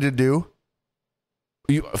what I need to do?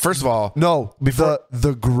 First of all, no, before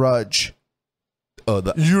the Grudge. Oh,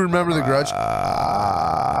 you remember the Grudge?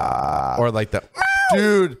 Or like the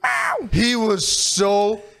dude. He was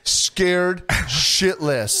so scared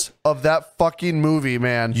shitless of that fucking movie,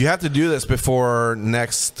 man. You have to do this before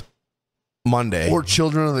next Monday. Or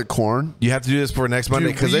Children of the Corn. You have to do this before next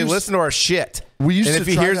Monday because they listen to our shit. We used and to if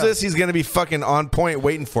he try hears to- this, he's going to be fucking on point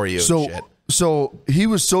waiting for you. So he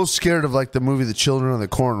was so scared of like the movie The Children of the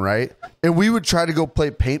Corn, right? And we would try to go play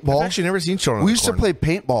paintball. I've actually never seen Children of We the used to Corn. play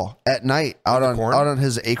paintball at night out on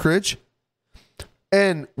his acreage.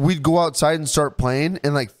 And we'd go outside and start playing,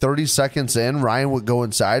 and like 30 seconds in, Ryan would go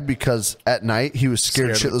inside because at night he was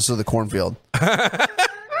scared shitless of the cornfield.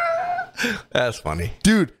 That's funny.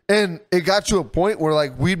 Dude, and it got to a point where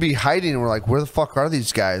like we'd be hiding and we're like, where the fuck are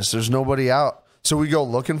these guys? There's nobody out. So we go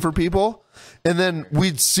looking for people, and then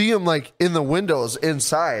we'd see them like in the windows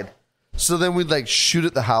inside. So then we'd like shoot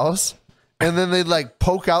at the house, and then they'd like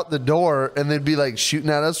poke out the door and they'd be like shooting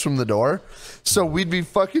at us from the door. So we'd be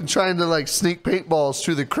fucking trying to like sneak paintballs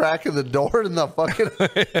through the crack of the door in the fucking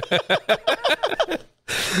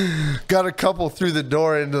got a couple through the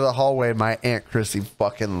door into the hallway. My Aunt Chrissy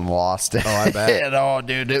fucking lost it. Oh, I bet. Oh,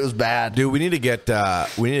 dude, it was bad. Dude, we need to get some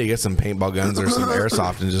paintball guns or some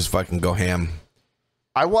airsoft and just fucking go ham.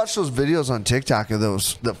 I watched those videos on TikTok of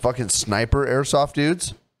the fucking sniper airsoft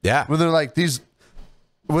dudes. Yeah. When they're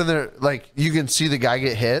like you can see the guy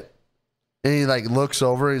get hit and he like looks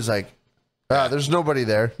over, he's like, there's nobody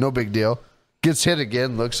there, no big deal. Gets hit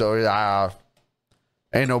again, looks over,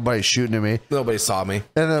 ain't nobody shooting at me. Nobody saw me.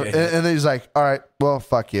 And then he's like, all right, well,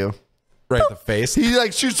 fuck you. Right in the face. He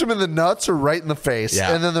like shoots him in the nuts or right in the face.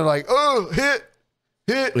 Yeah. And then they're like, oh, hit.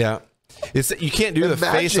 Yeah. You can't do the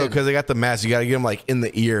face though because they got the mask. You got to get them like in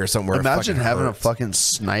the ear or somewhere. Imagine having a fucking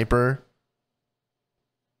sniper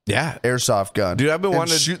airsoft gun. Dude, I've been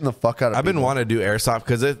wanting to shooting the fuck out of I've been wanting to do airsoft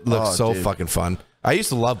because it looks so dude. fucking fun. I used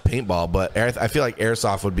to love paintball, but I feel like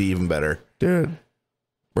airsoft would be even better. Dude.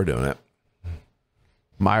 We're doing it.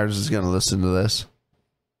 Myers is going to listen to this.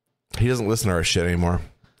 He doesn't listen to our shit anymore.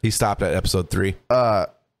 He stopped at episode 3.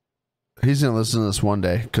 He's going to listen to this one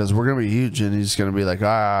day because we're going to be huge and he's going to be like,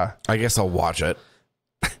 I guess I'll watch it.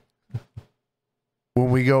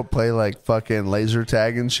 When we go play like fucking laser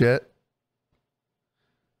tag and shit,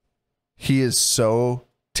 he is so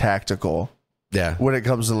tactical. Yeah. When it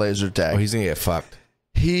comes to laser tag. Oh, he's going to get fucked.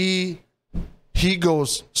 He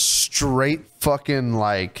goes straight fucking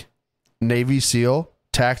like Navy SEAL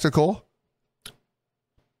tactical.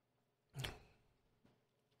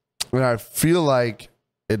 And I feel like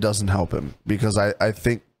it doesn't help him because I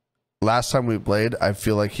think last time we played, I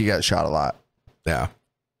feel like he got shot a lot. Yeah.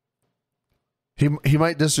 He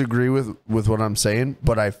might disagree with what I'm saying,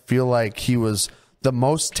 but I feel like he was the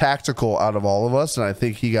most tactical out of all of us, and I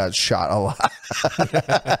think he got shot a lot.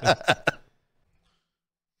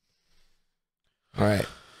 All right.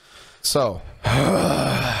 So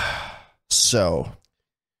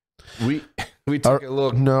we took a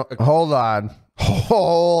little. No, hold on.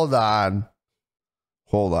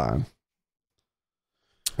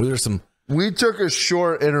 There's some We took a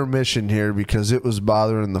short intermission here because it was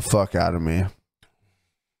bothering the fuck out of me.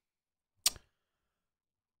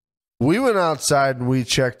 We went outside and we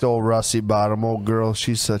checked old Rusty Bottom. Old girl,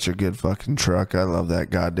 she's such a good fucking truck. I love that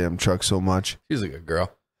goddamn truck so much. She's a good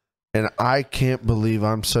girl. And I can't believe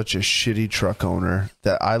I'm such a shitty truck owner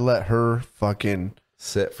that I let her fucking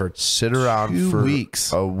sit around 2 for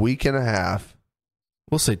weeks. A week and a half.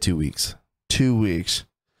 We'll say 2 weeks. 2 weeks.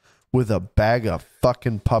 With a bag of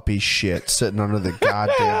fucking puppy shit sitting under the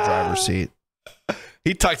goddamn driver's seat.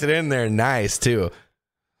 He tucked it in there nice, too.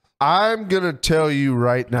 I'm going to tell you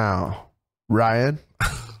right now, Ryan.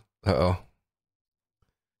 Uh-oh.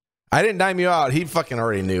 I didn't dime you out. He fucking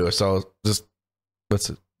already knew. So let's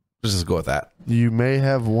just go with that. You may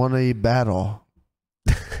have won a battle,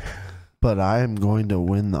 but I am going to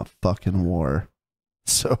win the fucking war.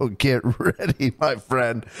 So get ready, my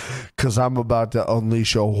friend, because I'm about to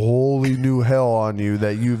unleash a wholly new hell on you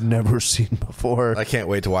that you've never seen before. I can't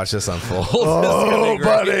wait to watch this unfold. Oh,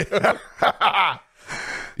 buddy.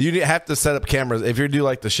 You have to set up cameras. If you do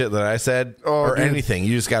like the shit that I said or dude. anything,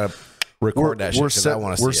 you just got to record that shit because I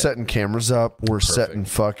want to see We're it. setting cameras up. We're setting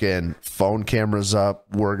fucking phone cameras up.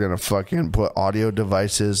 We're going to fucking put audio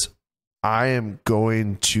devices. I am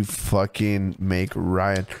going to fucking make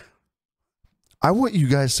Ryan. I want you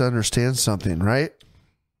guys to understand something, right?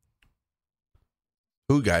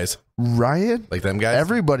 Who, guys? Ryan? Like them guys?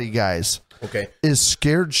 Everybody, guys. Okay. Is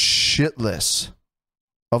scared shitless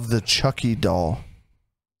of the Chucky doll.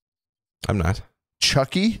 I'm not.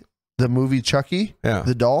 Chucky? The movie Chucky? Yeah.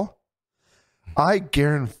 The doll? I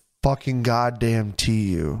guarantee fucking goddamn to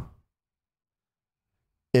you,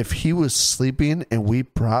 if he was sleeping and we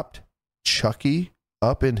propped Chucky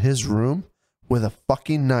up in his room with a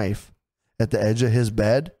fucking knife at the edge of his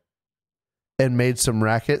bed and made some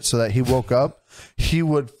racket so that he woke up, he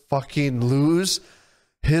would fucking lose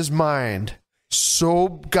his mind so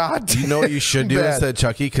goddamn. You know what you should do bad. instead of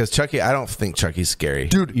Chucky? Because Chucky, I don't think Chucky's scary.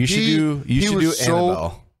 Dude, you should do Annabelle.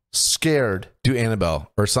 So scared. Do Annabelle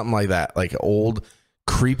or something like that. Like an old,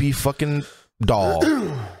 creepy fucking doll.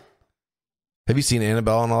 Have you seen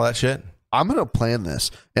Annabelle and all that shit? I'm going to plan this,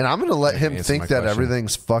 and I'm going to let him think that question.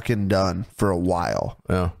 everything's fucking done for a while.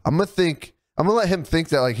 Yeah. I'm going to let him think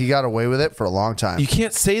that like he got away with it for a long time. You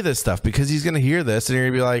can't say this stuff because he's going to hear this and you're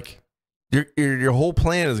going to be like, your whole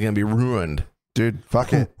plan is going to be ruined. Dude,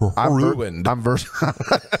 fuck it. Ruined. I'm versatile.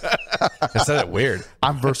 I said it weird.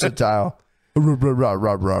 I'm versatile.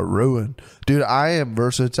 Ruined. Dude, I am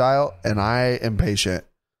versatile and I am patient.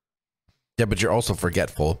 Yeah, but you're also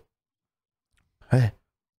forgetful. Hey,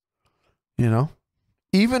 you know,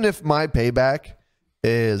 even if my payback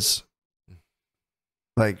is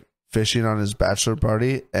like fishing on his bachelor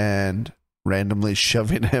party and randomly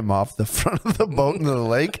shoving him off the front of the boat into the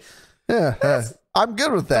lake, yeah, I'm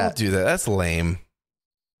good with that. Don't do that. That's lame.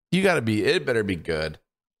 It better be good.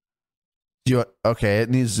 Okay, it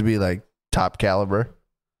needs to be like top caliber.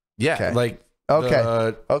 Yeah, okay. like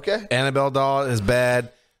okay. Annabelle doll is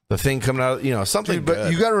bad. The thing coming out, something. Dude, but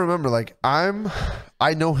good. you got to remember, like I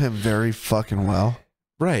know him very fucking well,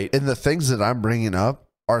 right? And the things that I'm bringing up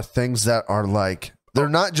are things that are like they're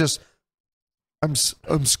not just. I'm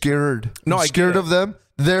scared. No, I'm scared of them.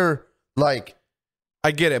 They're like. I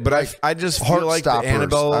get it, but like I just feel like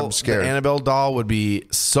the scared. Annabelle doll would be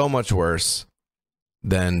so much worse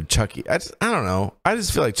than Chucky. I don't know. I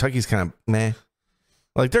just feel like Chucky's kind of meh.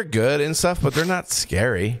 Like they're good and stuff, but they're not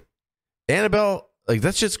scary. Annabelle, like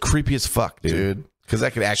that's just creepy as fuck, dude. Because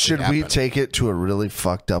that could actually happen. We take it to a really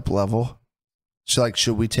fucked up level?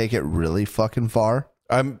 Should we take it really fucking far?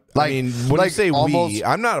 I mean, when you say we,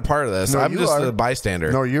 I'm not a part of this. I'm just a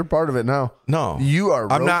bystander. No, you're part of it now. No, you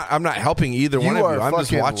are. I'm not helping either one of you. I'm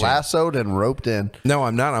just watching. Lassoed and roped in. No,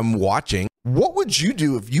 I'm not. I'm watching. What would you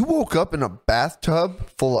do if you woke up in a bathtub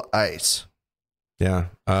full of ice? Yeah,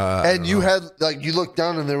 and you had you looked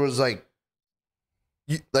down and there was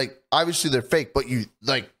obviously they're fake, but you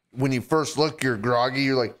when you first look, you're groggy.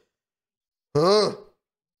 You're like,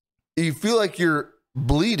 you feel like you're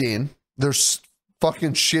bleeding. There's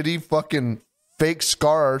fucking shitty fucking fake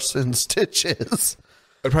scars and stitches.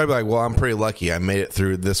 I'd probably be like, well, I'm pretty lucky. I made it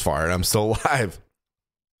through this far and I'm still alive.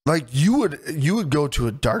 Like you would go to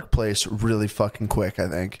a dark place really fucking quick, I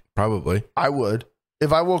think. Probably. I would.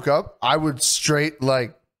 If I woke up, I would straight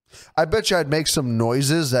I bet you I'd make some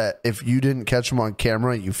noises that if you didn't catch them on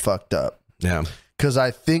camera, you fucked up. Yeah. Because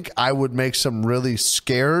I think I would make some really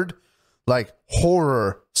scared,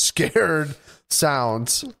 horror scared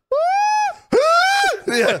sounds.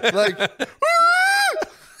 Yeah,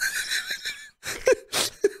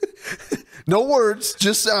 no words,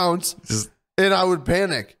 just sounds. And I would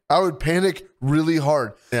panic. I would panic really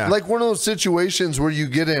hard. Yeah. Like one of those situations where you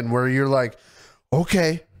get in where you're like,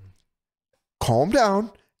 okay, calm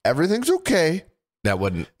down. Everything's okay. That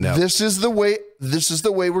wouldn't. No. This is the way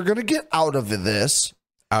we're going to get out of this.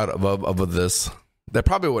 Out of this. That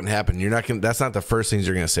probably wouldn't happen. You're not gonna. That's not the first things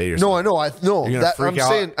you're gonna say to yourself. No, I know. You're gonna freak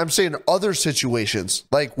out. I'm saying other situations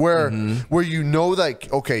like where you know, like,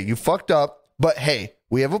 okay, you fucked up, but hey,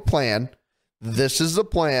 we have a plan. This is the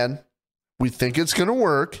plan. We think it's gonna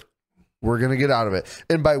work. We're gonna get out of it.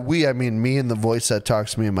 And by we, I mean me and the voice that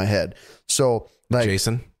talks to me in my head. So like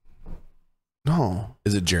Jason. No,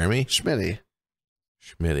 is it Jeremy? Schmitty.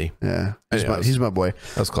 Yeah, he's my boy.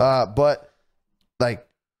 That's close. But like.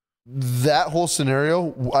 That whole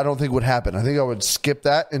scenario, I don't think would happen. I think I would skip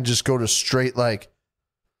that and just go to straight like,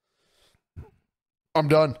 I'm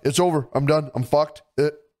done. It's over. I'm done. I'm fucked.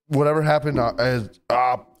 Whatever happened. Honestly,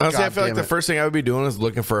 I feel like the first thing I would be doing is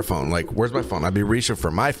looking for a phone. Like, where's my phone? I'd be reaching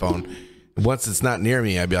for my phone. Once it's not near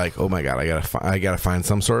me, I'd be like, oh my God, I gotta find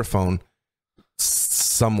some sort of phone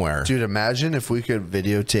somewhere. Dude, imagine if we could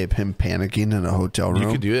videotape him panicking in a hotel room.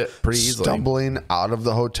 You could do it pretty easily. Stumbling out of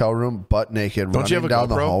the hotel room, butt naked, Don't you have a down GoPro?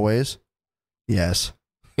 the hallways. Yes.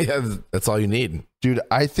 Yeah, that's all you need. Dude,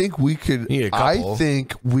 I think we could. You need a couple, I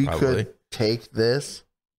think we probably. could take this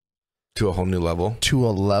to a whole new level. To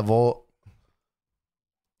a level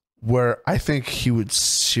where I think he would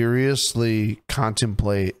seriously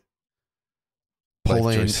contemplate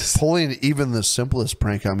pulling even the simplest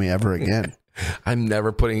prank on me ever again. I'm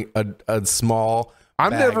never putting a small.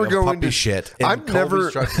 I'm never going puppy to shit. I'm never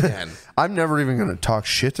even going to talk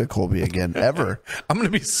shit to Colby again ever. I'm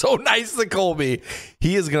going to be so nice to Colby.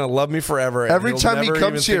 He is going to love me forever. Every time he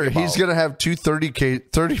comes here, he's going to have two 30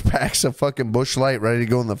 packs of fucking Busch Light ready to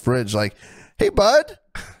go in the fridge. Like, hey, bud,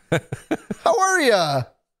 how are ya?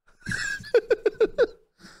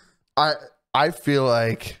 I feel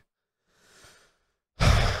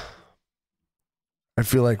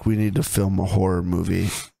like we need to film a horror movie,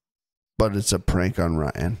 but it's a prank on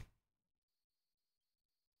Ryan.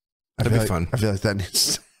 That'd be fun. I feel like that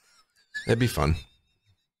needs. That'd be fun.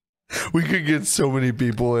 We could get so many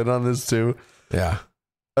people in on this too. Yeah.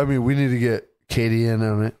 I mean, we need to get Katie in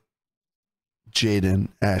on it. Jaden,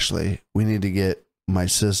 Ashley. We need to get my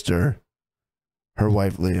sister, her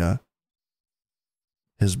wife Leah,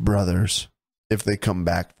 his brothers, if they come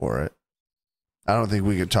back for it. I don't think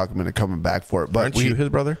we could talk him into coming back for it. But aren't you his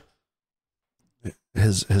brother?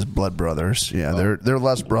 His blood brothers. Yeah, they're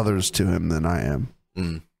less brothers to him than I am.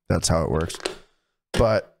 Mm. That's how it works.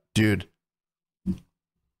 But dude,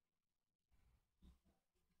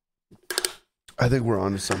 I think we're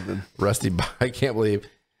on to something. Rusty, I can't believe.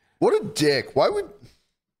 What a dick. Why would...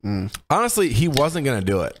 Honestly, he wasn't going to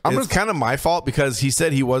do it. It's kind of my fault because he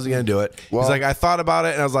said he wasn't going to do it. Well, he's like, I thought about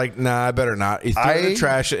it and I was like, nah, I better not. He threw it in the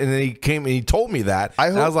trash and then he came and he told me that.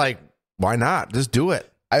 And I was like, why not? Just do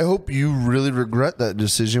it. I hope you really regret that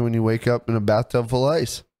decision when you wake up in a bathtub full of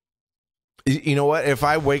ice. You know what? If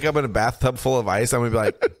I wake up in a bathtub full of ice, I'm going to be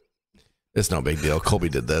like, it's no big deal. Colby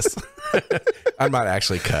did this. I'm not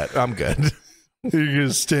actually cut. I'm good. You're going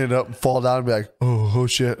to stand up and fall down and be like, oh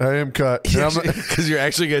shit, I am cut. Because you're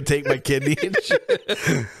actually going to take my kidney and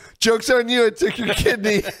shit. Joke's on you, I took your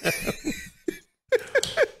kidney.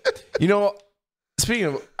 You know, speaking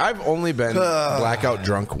of, I've only been blackout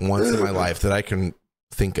drunk once in my life that I can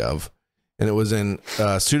think of. And it was in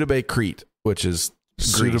Souda Bay, Crete, which is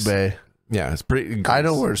Souda Greece. Bay. Yeah, it's pretty. Greece. I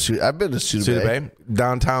know where I've been to Souda Bay.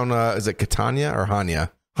 Downtown, is it Catania or Hania?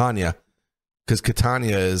 Hania. Because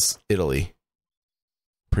Catania is Italy.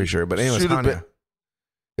 Pretty sure. But anyways, Hania.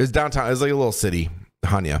 It was downtown. It was like a little city.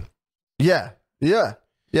 Hania. Yeah.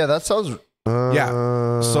 That sounds...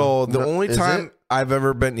 yeah. So the only time I've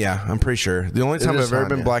ever been... Yeah, I'm pretty sure. The only time I've ever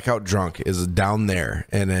been blackout drunk is down there.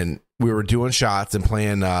 And then we were doing shots and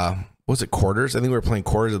playing... was it quarters? I think we were playing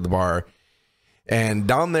quarters at the bar. And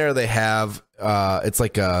down there they have... it's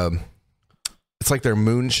like their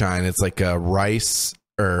moonshine. It's like a rice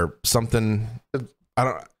or something. I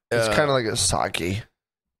don't... It's kind of like a sake.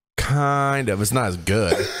 Kind of. It's not as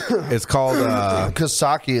good. It's called... Because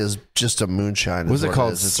sake is just a moonshine. What's it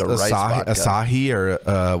called? It's a rice vodka. Asahi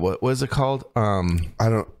or what is it called? I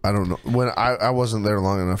don't know. When I wasn't there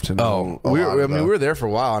long enough to know. We were there for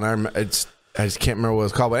a while, and I just can't remember what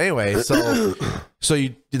it's called. But anyway, so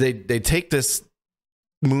they take this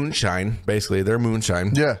moonshine, basically their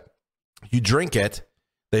moonshine. Yeah. You drink it,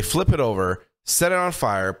 they flip it over, set it on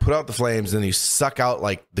fire, put out the flames, and you suck out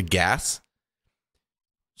like the gas.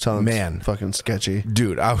 Sounds fucking sketchy.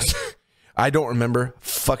 Dude, I don't remember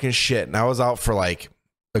fucking shit. And I was out for like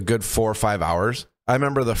a good 4 or 5 hours. I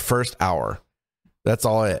remember the first hour. That's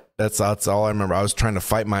all it. That's all I remember. I was trying to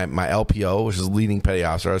fight my LPO, which is leading petty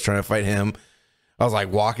officer. I was trying to fight him. I was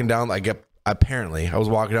like walking down. Apparently, I was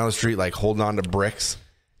walking down the street like holding on to bricks,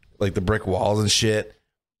 like the brick walls and shit.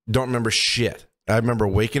 Don't remember shit. I remember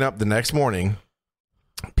waking up the next morning,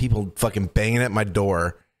 people fucking banging at my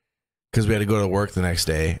door because we had to go to work the next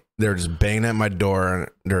day. They're just banging at my door and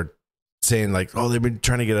they're saying like, "Oh, they've been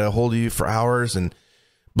trying to get a hold of you for hours and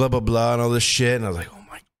blah blah blah and all this shit." And I was like, "Oh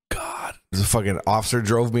my god!" The fucking officer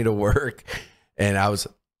drove me to work, and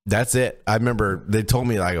that's it. I remember they told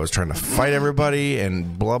me like I was trying to fight everybody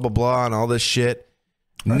and blah blah blah and all this shit.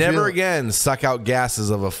 Never again suck out gases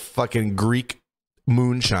of a fucking Greek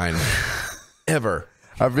moonshine ever.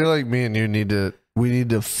 I feel like me and you need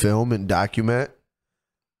to film and document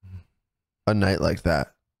a night like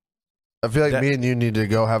that. I feel like me and you need to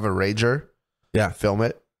go have a rager. Yeah. Film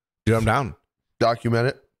it. Dude, I'm down. Document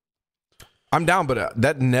it. I'm down, but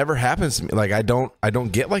that never happens to me. Like I don't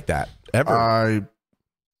get like that ever.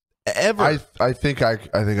 I think I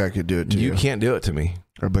could do it to you. You can't do it to me.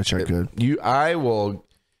 I bet you I could.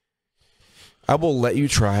 I will let you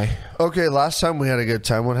try. Okay, last time we had a good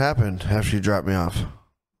time. What happened after you dropped me off?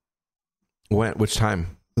 When? Which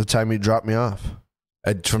time? The time you dropped me off.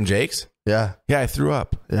 From Jake's? Yeah. Yeah, I threw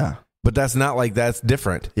up. Yeah. But that's not like that's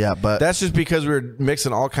different. Yeah, but that's just because we were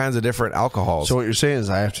mixing all kinds of different alcohols. So what you're saying is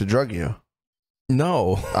I have to drug you?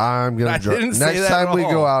 No. I'm going to drug you. Next time we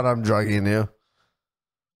go out, I'm drugging you.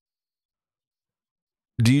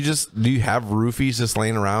 Do you have roofies just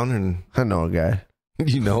laying around? And I know a guy.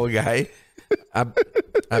 You know a guy?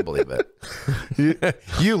 I believe it.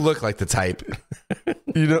 You look like the type.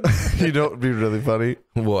 You know what would be really funny?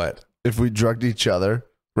 What? If we drugged each other,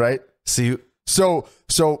 right? See, so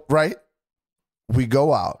right? We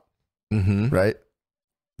go out, right?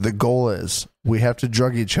 The goal is we have to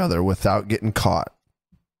drug each other without getting caught.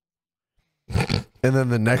 And then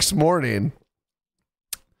the next morning,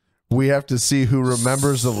 we have to see who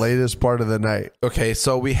remembers the latest part of the night. Okay,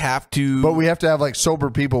 so we have to... But we have to have like sober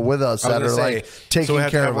people with us that are like taking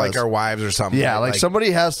care of us. Like our wives or something. Yeah, like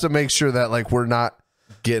somebody has to make sure that like we're not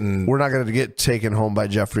going to get taken home by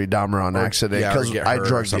Jeffrey Dahmer on accident because I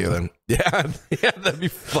drugged you. Yeah, that'd be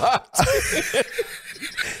fucked.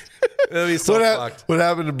 That'd be so fucked. What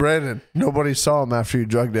happened to Brandon? Nobody saw him after you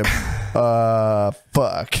drugged him.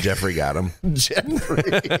 Fuck. Jeffrey got him.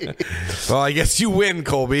 Jeffrey. Well, I guess you win,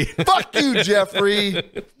 Colby. Fuck you, Jeffrey.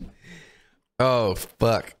 Oh,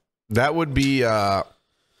 fuck. That would be it'd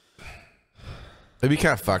be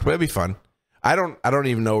kind of fucked, but it'd be fun. I don't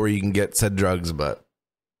even know where you can get said drugs, but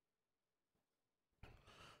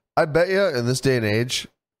I bet you in this day and age,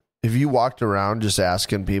 if you walked around just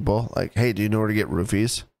asking people like, "Hey, do you know where to get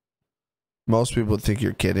roofies?" Most people would think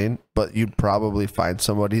you're kidding, but you'd probably find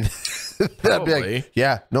somebody that'd be like,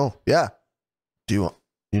 "Yeah, no, yeah. You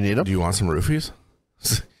need them? Do you want some roofies?"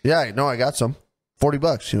 Yeah, no, I got some.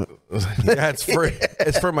 $40. Yeah,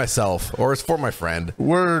 it's for myself or it's for my friend.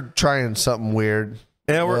 We're trying something weird.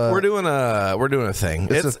 Yeah, we're doing a thing.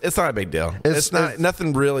 It's not a big deal. It's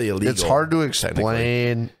nothing really illegal. It's hard to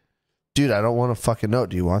explain. Dude, I don't want to fucking know.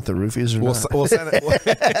 Do you want the roofies or not? We'll send it.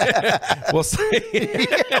 We'll say.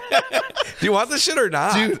 Do you want this shit or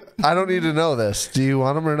not? Dude, I don't need to know this. Do you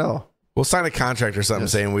want them or no? We'll sign a contract or something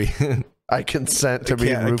saying we... I consent to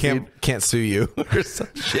being roofied. Can't sue you or some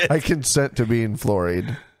shit. I consent to being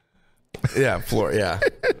floried. Yeah, yeah.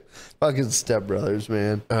 Fucking Step Brothers,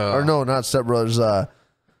 man. Or no, not Step Brothers.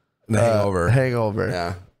 Hangover. Hangover.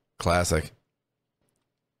 Yeah. Classic.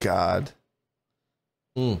 God.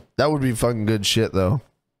 That would be fucking good shit, though.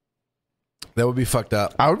 That would be fucked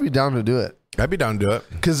up. I would be down to do it. I'd be down to do it.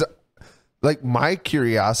 Because, like, my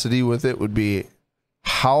curiosity with it would be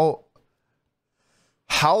how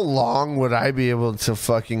long would I be able to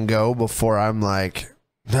fucking go before I'm like,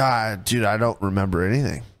 dude, I don't remember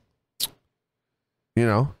anything. You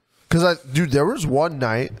know? Because, dude, there was one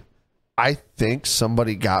night I think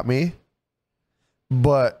somebody got me,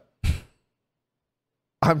 but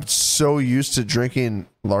I'm so used to drinking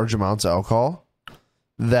large amounts of alcohol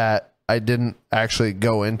that I didn't actually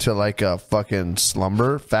go into like a fucking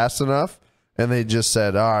slumber fast enough. And they just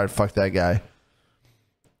said, all right, fuck that guy.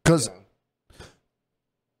 Because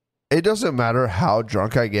it doesn't matter how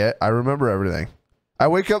drunk I get. I remember everything. I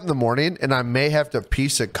wake up in the morning and I may have to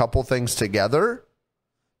piece a couple things together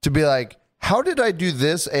to be like, how did I do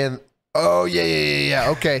this? And oh, yeah.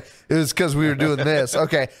 Okay. It was because we were doing this.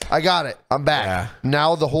 Okay. I got it. I'm back. Yeah.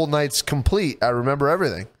 Now the whole night's complete. I remember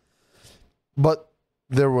everything. But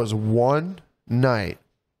there was one night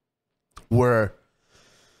where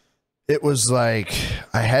it was like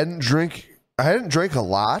I hadn't drank a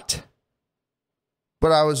lot,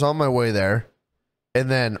 but I was on my way there. And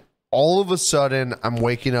then all of a sudden, I'm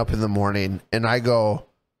waking up in the morning and I go,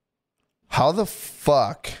 how the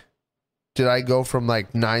fuck did I go from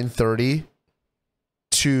like 9:30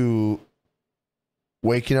 to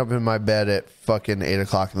waking up in my bed at fucking 8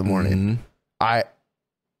 o'clock in the morning? I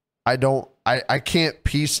can't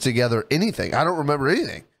piece together anything. I don't remember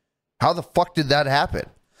anything. How the fuck did that happen?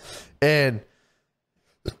 And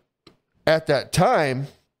at that time,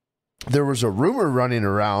 there was a rumor running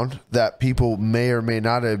around that people may or may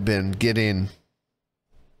not have been getting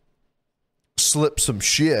slipped some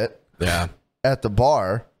shit at the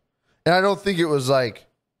bar. And I don't think it was like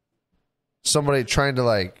somebody trying to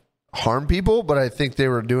like harm people, but I think they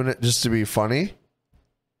were doing it just to be funny.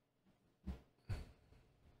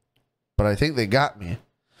 But I think they got me.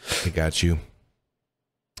 They got you.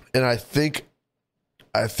 And I think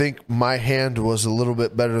my hand was a little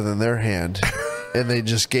bit better than their hand. And they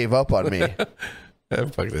just gave up on me.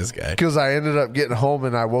 Fuck this guy. Because I ended up getting home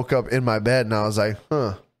and I woke up in my bed and I was like,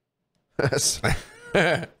 huh.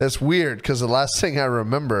 That's weird, because the last thing I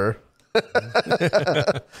remember,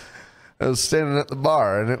 I was standing at the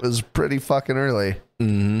bar and it was pretty fucking early.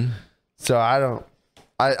 Mm-hmm. So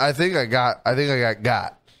I think I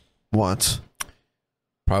got once.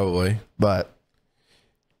 Probably. But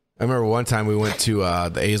I remember one time we went to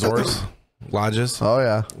the Azores lodges. Oh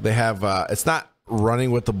yeah. They have it's not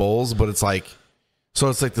running with the bowls, but it's like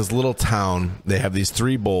this little town. They have these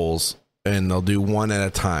 3 bowls and they'll do one at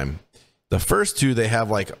a time. The first 2 they have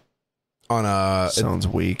like on sounds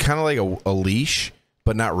weak, kind of like a leash,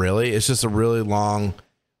 but not really. It's just a really long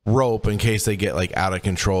rope in case they get like out of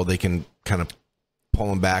control. They can kind of pull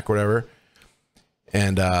them back, or whatever.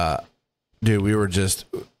 And dude, we weren't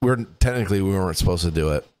supposed to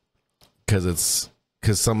do it because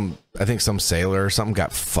I think some sailor or something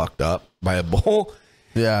got fucked up by a bull.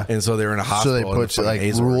 Yeah. And so they were in a hospital. So they put like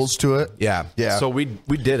Azores. rules to it. Yeah. Yeah. So we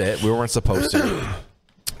did it. We weren't supposed to.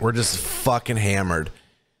 We're just fucking hammered,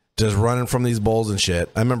 just running from these bowls and shit.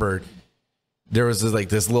 I remember there was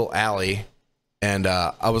this little alley, and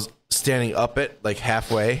I was standing up it like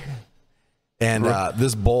halfway, and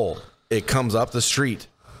this bowl, it comes up the street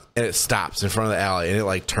and it stops in front of the alley, and it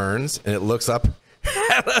like turns and it looks up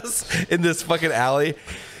at us in this fucking alley,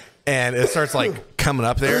 and it starts like coming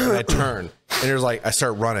up there, and I turn, and there's like, I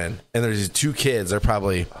start running, and there's these 2 kids, they're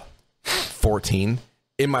probably 14,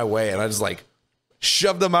 in my way, and I just like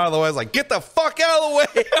shoved them out of the way. I was like, get the fuck out of the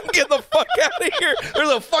way. I'm getting the fuck out of here.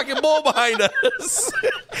 There's a fucking bull behind us.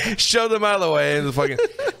 Shoved them out of the way. And fucking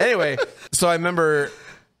anyway, so I remember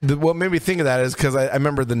what made me think of that is because I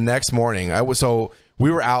remember the next morning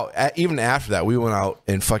we were out even after that, we went out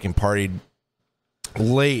and fucking partied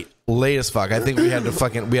late as fuck. I think we had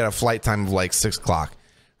a flight time of like 6 o'clock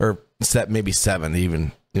or maybe 7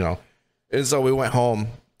 even, you know. And so we went home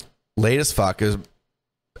late as fuck. It was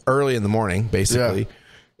early in the morning, basically.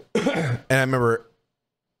 Yeah. And I remember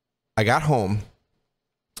I got home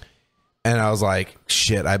and I was like,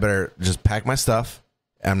 shit, I better just pack my stuff.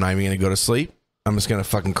 I'm not even going to go to sleep. I'm just going to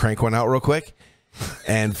fucking crank one out real quick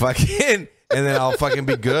and and then I'll fucking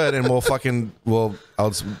be good, and I'll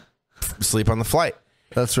sleep on the flight.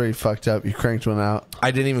 That's where you fucked up. You cranked one out.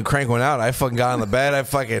 I didn't even crank one out. I fucking got on the bed. I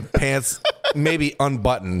fucking pants maybe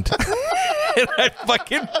unbuttoned. And I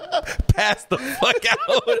fucking passed the fuck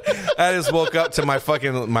out. I just woke up to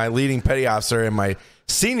my leading petty officer and my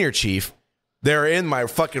senior chief. They're in my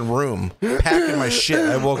fucking room packing my shit.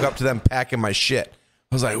 I woke up to them packing my shit.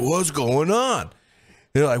 I was like, what's going on?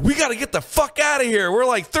 They're like, we got to get the fuck out of here. We're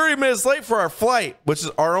like 30 minutes late for our flight, which is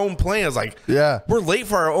our own plane. I was like, yeah, we're late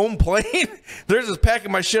for our own plane. They're just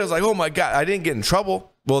packing my shit. I was like, oh my God, I didn't get in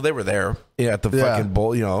trouble. Well, they were there at the fucking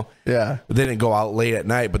bowl, you know. Yeah. They didn't go out late at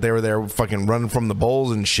night, but they were there fucking running from the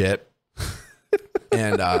bowls and shit.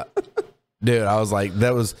 And, dude, I was like,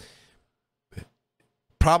 that was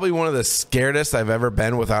probably one of the scaredest I've ever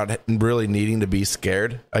been without really needing to be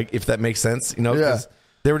scared, like, if that makes sense, you know, because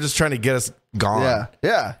they were just trying to get us gone.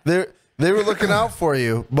 Yeah. Yeah. They were looking out for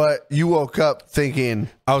you, but you woke up thinking,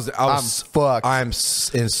 I'm fucked. I'm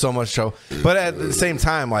in so much trouble. But at the same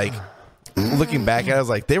time, like, looking back at it, I was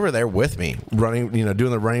like, they were there with me, running, you know,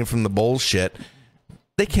 doing the running from the bullshit.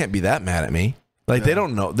 They can't be that mad at me. Like, they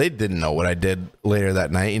don't know. They didn't know what I did later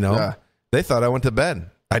that night, you know. Yeah. They thought I went to bed.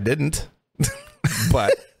 I didn't.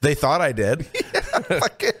 But they thought I did.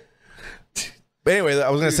 But anyway, I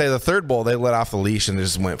was going to say the third bull, they let off the leash and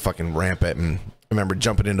just went fucking rampant. And I remember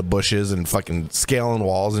jumping into bushes and fucking scaling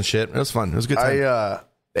walls and shit. It was fun. It was a good time.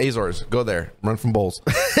 Azores, go there. Run from bulls.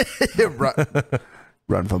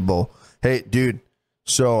 Run from bull. Hey, dude.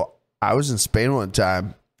 So I was in Spain one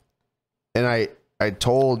time, and I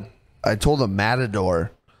told a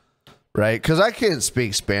matador right? Because I can't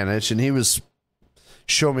speak Spanish, and he was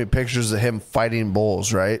showing me pictures of him fighting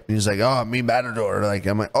bulls, right? And he's like, "Oh, me matador." Like,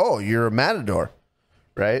 I'm like, "Oh, you're a matador,"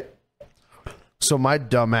 right? So my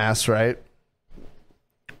dumbass, right,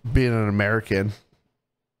 being an American,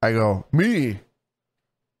 I go, "Me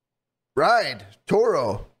ride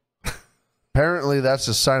toro." Apparently, that's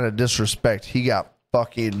a sign of disrespect. He got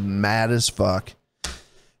fucking mad as fuck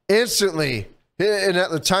instantly. And at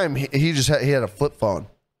the time, he had a flip phone,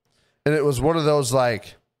 and it was one of those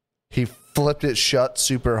like he flipped it shut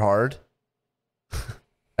super hard.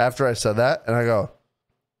 After I said that, and I go,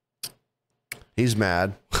 he's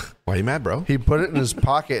mad. Why are you mad, bro? He put it in his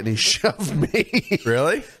pocket and he shoved me.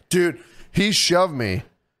 Really, dude? He shoved me,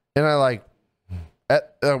 and I like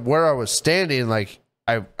at where I was standing, like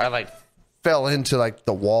I like fell into like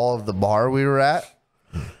the wall of the bar we were at.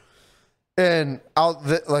 And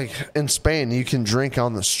like in Spain, you can drink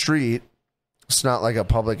on the street. It's not like a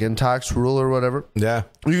public intox rule or whatever. Yeah.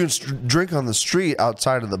 You can drink on the street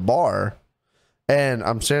outside of the bar. And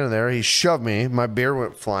I'm standing there. He shoved me. My beer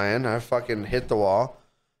went flying. I fucking hit the wall.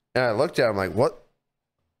 And I looked at him like, what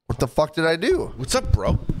the fuck did I do? What's up,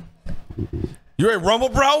 bro? You ready to rumble,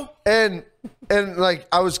 bro? And like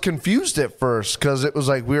I was confused at first because it was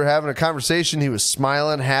like we were having a conversation. He was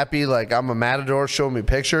smiling, happy, like I'm a matador, showing me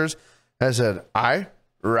pictures. I said, I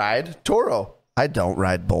ride toro. I don't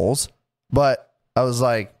ride bulls. But I was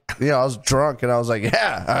like, I was drunk and I was like,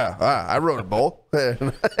 yeah, I rode a bull. I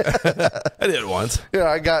did it once. Yeah,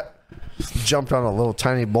 I jumped on a little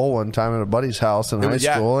tiny bull one time at a buddy's house in high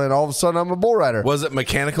school, and all of a sudden I'm a bull rider. Was it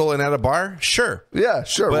mechanical and at a bar? Sure. Yeah,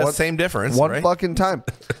 sure. But same difference. One right? fucking time.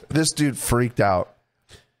 This dude freaked out.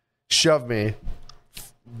 Shoved me.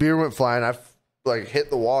 Beer went flying. I like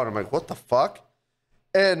hit the wall and I'm like, what the fuck?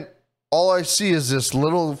 And all I see is this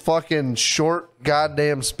little fucking short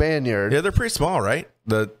goddamn Spaniard. Yeah, they're pretty small, right?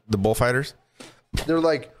 The bullfighters. They're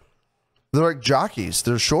like jockeys.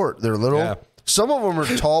 They're short. They're little. Yeah. Some of them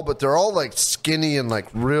are tall, but they're all like skinny and like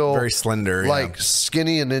real, very slender, like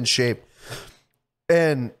skinny and in shape.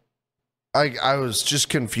 And I was just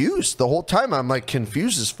confused the whole time. I'm like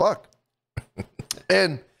confused as fuck.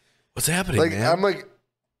 And what's happening, like, man? I'm like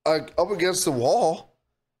up against the wall,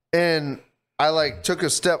 and I like took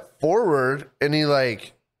a step forward, and he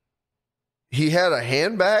had a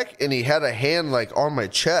hand back, and he had a hand like on my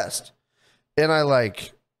chest, and I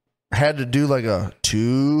like had to do like a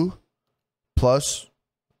 2 +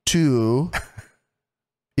 2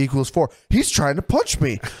 = 4. He's trying to punch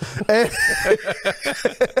me. And,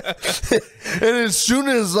 and as soon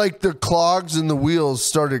as like the clogs and the wheels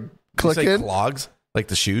started clicking. You say clogs? Like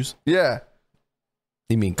the shoes? Yeah.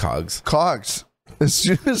 You mean cogs? Cogs. As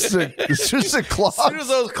soon as the clogs. As soon as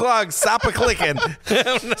those clogs stop a clicking.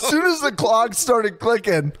 As soon as the clogs started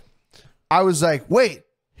clicking, I was like, wait,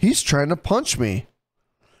 he's trying to punch me.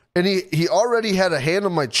 And he already had a hand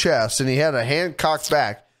on my chest, and he had a hand cocked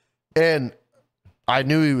back, and I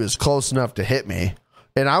knew he was close enough to hit me,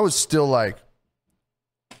 and I was still like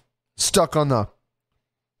stuck on the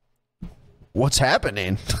what's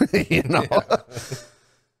happening, Yeah.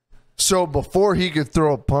 So before he could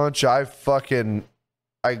throw a punch, I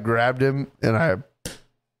grabbed him and I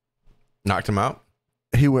knocked him out.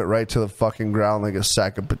 He went right to the fucking ground like a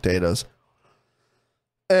sack of potatoes.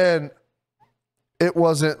 And it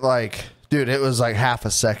wasn't like, dude, it was like half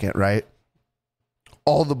a second, right?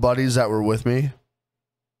 All the buddies that were with me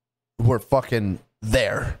were fucking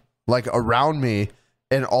there, like around me,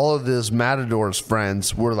 and all of this Matador's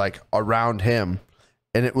friends were like around him,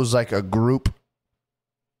 and it was like a group.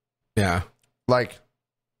 Yeah. Like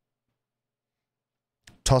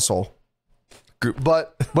tussle. Group.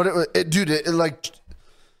 But it like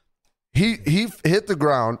he hit the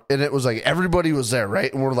ground, and it was like everybody was there,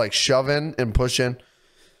 right? And we're like shoving and pushing.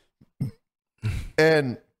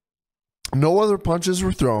 And no other punches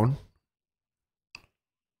were thrown.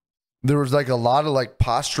 There was like a lot of like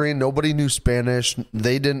posturing. Nobody knew Spanish.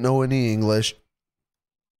 They didn't know any English.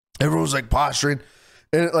 Everyone was like posturing,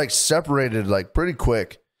 and it like separated like pretty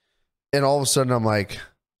quick. And all of a sudden I'm like,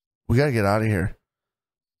 we got to get out of here.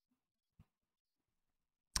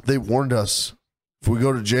 They warned us if we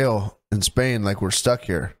go to jail in Spain, like we're stuck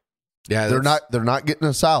here. Yeah. They're not getting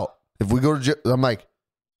us out. If we go to jail, I'm like,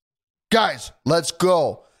 guys, let's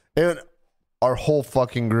go. And our whole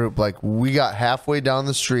fucking group, like we got halfway down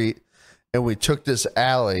the street and we took this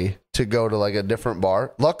alley to go to like a different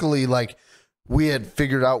bar. Luckily, like we had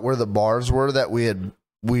figured out where the bars were that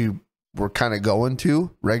we were kind of going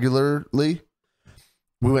to regularly.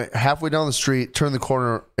 We went halfway down the street, turned the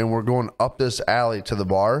corner, and we're going up this alley to the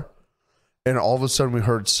bar. And all of a sudden we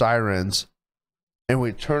heard sirens, and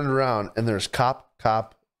we turned around, and there's cop,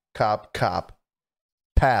 cop,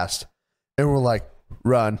 passed. And we're like,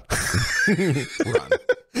 run. Run.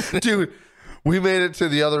 Dude, we made it to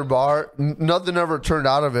the other bar. Nothing ever turned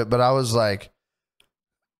out of it, but I was like,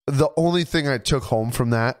 the only thing I took home from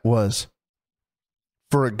that was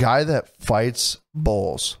for a guy that fights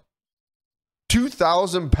bulls,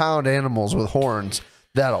 2,000-pound animals with horns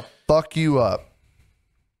that'll fuck you up.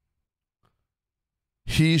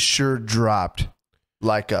 He sure dropped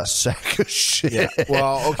like a sack of shit. Yeah.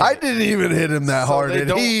 Well, okay. I didn't even hit him that hard, and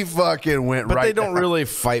don't- he fucking went But right they don't down. really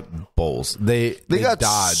fight bulls. They They got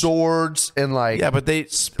dodge. swords and like Yeah, but they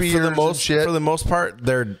spears for the and most shit. for the most part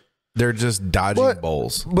they're just dodging But-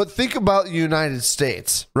 bulls. But think about the United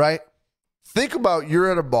States, right? Think about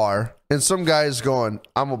you're at a bar and some guy's going,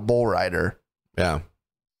 I'm a bull rider, Yeah.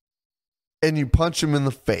 and you punch him in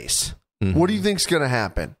the face. Mhm. What do you think's going to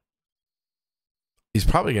happen? He's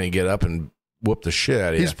probably going to get up and whoop the shit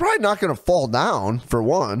out of you. He's probably not going to fall down, for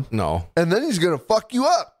one, No. and then he's going to fuck you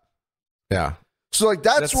up. Yeah. So, like,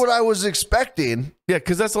 that's what I was expecting. Yeah,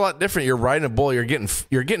 because that's a lot different. You're riding a bull. You're getting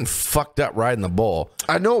fucked up riding the bull.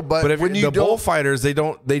 I know, but But if when you the don't, bullfighters, they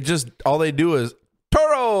just all they do is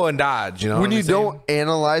toro and dodge. You know, when what you I'm saying? don't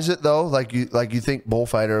analyze it though, like you think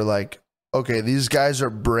bullfighter, like, okay, these guys are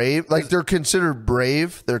brave. Like they're considered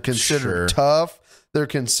brave. They're considered Sure. tough. They're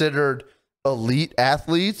considered elite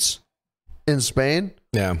athletes in Spain.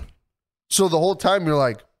 Yeah. So the whole time you're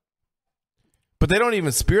like, But they don't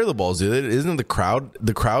even spear the bulls, do they? Isn't the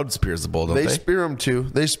crowd spears the bull, don't they? they spear them too.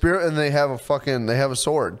 They spear and they have a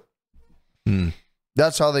sword. Hmm.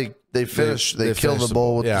 That's how they finish. They kill finish the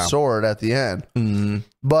bull with yeah. the sword at the end. Mm-hmm.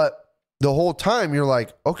 But the whole time you're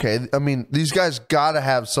like, okay, I mean, these guys got to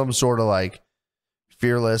have some sort of like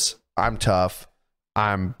fearless. I'm tough.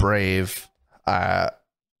 I'm brave.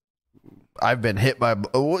 I've been hit by,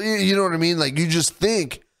 you know what I mean? Like you just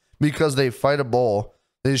think because they fight a bull,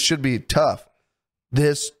 they should be tough.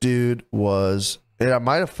 This dude was, and I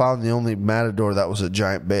might have found the only matador that was a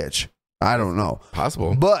giant bitch. I don't know.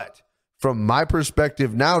 Possible. But from my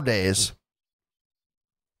perspective nowadays,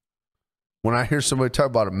 when I hear somebody talk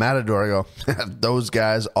about a matador, I go, those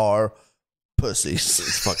guys are pussies.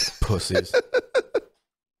 It's fucking pussies.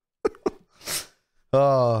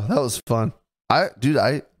 Oh, that was fun. I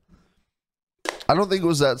don't think it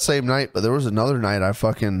was that same night, but there was another night I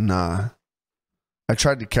fucking I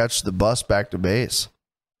tried to catch the bus back to base.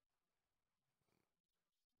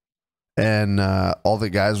 And all the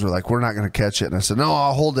guys were like, we're not going to catch it. And I said, no,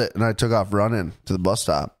 I'll hold it. And I took off running to the bus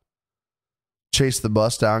stop. Chased the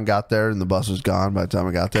bus down, got there, and the bus was gone by the time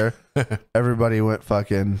I got there. Everybody went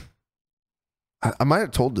fucking... I might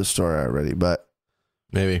have told this story already, but...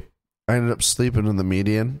 Maybe. I ended up sleeping in the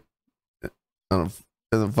median on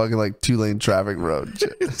the fucking like 2-lane traffic road.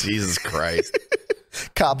 Jesus Christ.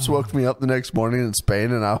 Cops woke me up the next morning in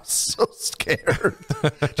Spain, and I was so scared.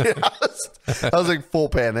 Dude, I was like full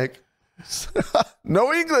panic.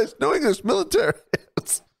 No English, military.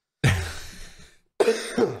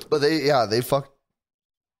 But they fucked.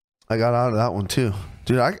 I got out of that one too,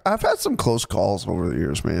 dude. I've had some close calls over the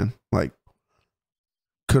years, man. Like,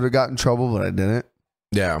 could have got in trouble, but I didn't.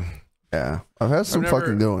 Yeah. Yeah, I've had some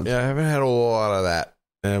fucking good ones. Yeah, I haven't had a whole lot of that.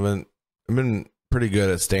 I've been pretty good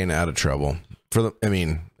at staying out of trouble.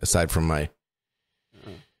 Aside from my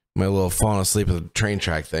little falling asleep at the train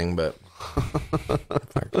track thing, but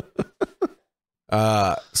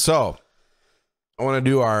so I want to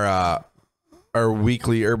do our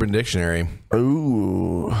weekly Urban Dictionary.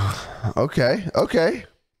 Ooh, okay.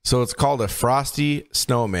 So it's called a frosty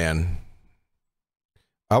snowman.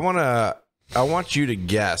 I want you to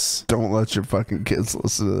guess. Don't let your fucking kids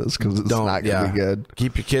listen to this because it's not gonna be good.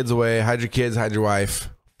 Keep your kids away. Hide your kids. Hide your wife.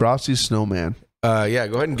 Frosty Snowman. Yeah,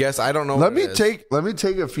 go ahead and guess. I don't know. Let me take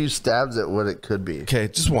a few stabs at what it could be. Okay,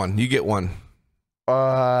 just one. You get one.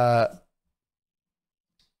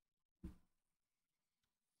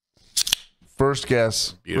 First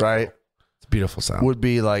guess, Beautiful. right? It's a beautiful sound. Would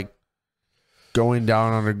be like going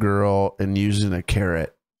down on a girl and using a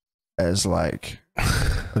carrot as like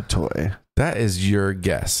a toy. That is your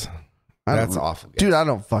guess. That's awful, guess. Dude. I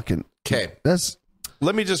don't fucking. Okay, That's.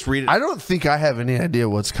 let me just read it. I don't think I have any idea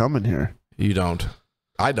what's coming here. You don't.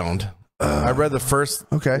 I don't. I read the first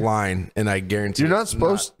line, and I guarantee You're not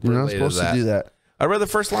supposed. You're not supposed to do that. I read the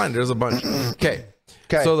first line. There's a bunch. Okay.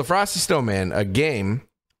 So the Frosty Snowman, a game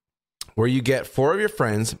where you get 4 of your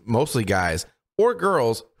friends, mostly guys or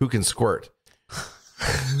girls, who can squirt.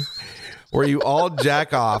 Where you all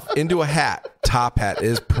jack off into a hat. Top hat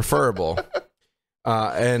is preferable.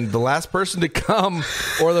 And the last person to come,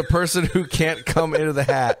 or the person who can't come into the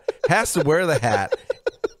hat, has to wear the hat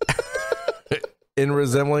in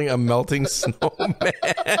resembling a melting snowman.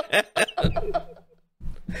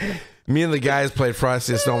 Me and the guys played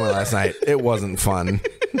Frosty the Snowman last night. It wasn't fun.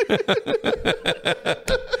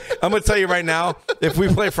 I'm going to tell you right now, if we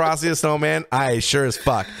play Frosty the Snowman, I sure as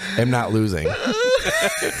fuck am not losing.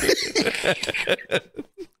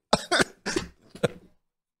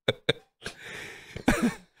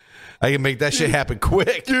 I can make that shit happen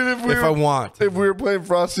quick, dude, if I want. If we were playing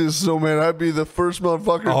Frosty the Snowman, I'd be the first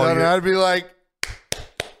motherfucker done, and I'd be like,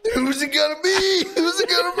 who's it gonna be? Who's it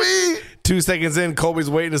gonna be? 2 seconds in, Colby's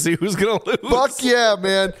waiting to see who's gonna lose. Fuck yeah,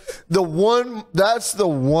 man. That's the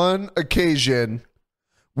one occasion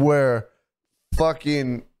where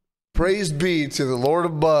fucking praise be to the Lord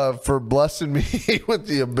above for blessing me with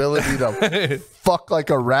the ability to fuck like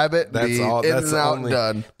a rabbit. That's all. That's the only,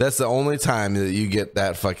 done. That's the only time that you get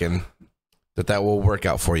that fucking that will work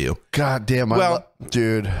out for you. God damn, well,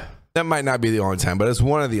 dude, that might not be the only time, but it's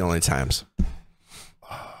one of the only times.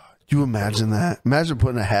 You imagine that? Imagine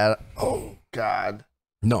putting a hat. Oh God,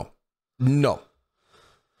 no.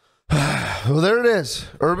 Well, there it is.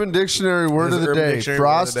 Urban Dictionary word of the day.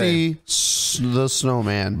 Frosty the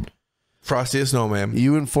Snowman. Frosty the Snowman.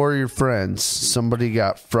 You and 4 of your friends. Somebody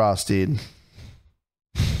got frosted.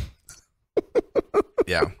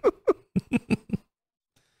 Yeah.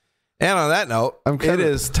 And on that note, it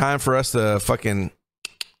is time for us to fucking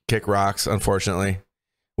kick rocks, unfortunately.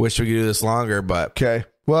 Wish we could do this longer, but okay.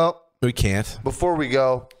 Well, we can't. Before we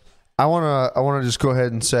go, I wanna just go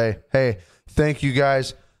ahead and say, hey, thank you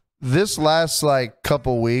guys. This last like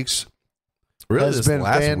couple weeks has been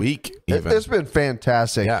last week. Even. It's been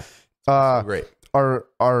fantastic. Yeah. So great.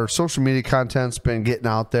 Our social media content's been getting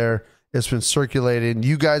out there. It's been circulating.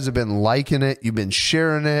 You guys have been liking it. You've been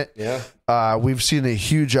sharing it. Yeah. We've seen a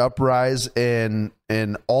huge uprise in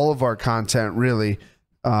all of our content, really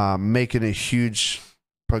making a huge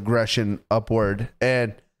progression upward.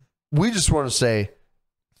 And we just want to say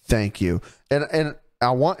thank you. And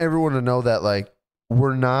I want everyone to know that like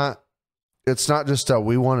it's not just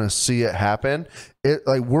we want to see it happen. It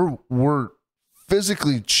like we're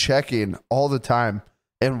physically checking all the time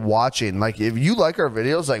and watching. Like if you like our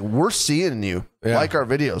videos, like we're seeing you like our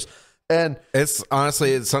videos. And it's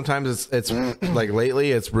honestly, sometimes it's like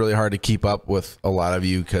lately it's really hard to keep up with a lot of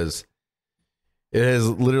you because it has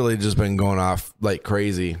literally just been going off like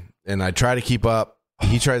crazy. And I try to keep up.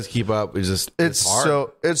 He tries to keep up. It's hard.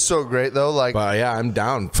 It's so great though. Like, but yeah, I'm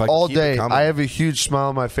down all day. I have a huge smile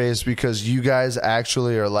on my face because you guys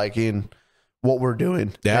actually are liking what we're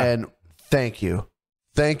doing. Yeah. And thank you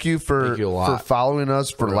for following us,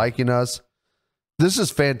 for liking us. This is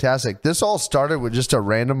fantastic. This all started with just a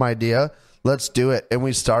random idea. Let's do it. And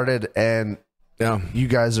we started, and you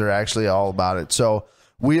guys are actually all about it. So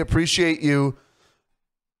we appreciate you.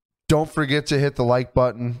 Don't forget to hit the like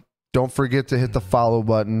button. Don't forget to hit the follow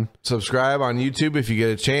button. Subscribe on YouTube if you get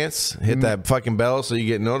a chance. Hit that fucking bell so you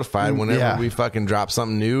get notified whenever we fucking drop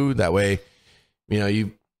something new. That way,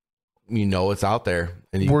 you know it's out there.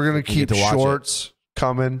 And we're gonna keep shorts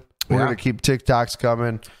coming. We're gonna keep TikToks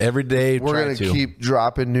coming every day. We're gonna keep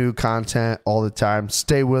dropping new content all the time.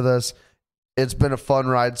 Stay with us. It's been a fun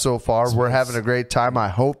ride so far. We're having a great time. I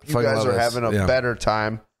hope you guys are having a better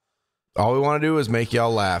time. All we want to do is make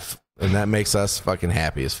y'all laugh. And that makes us fucking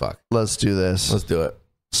happy as fuck. Let's do this. Let's do it.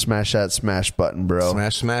 Smash that smash button, bro.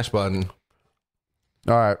 Smash button.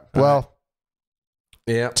 All right. Well,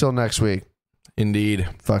 yeah. Till next week. Indeed.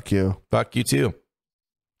 Fuck you. Fuck you too.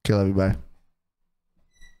 Okay, love you. Bye.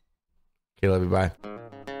 Okay, love you. Bye.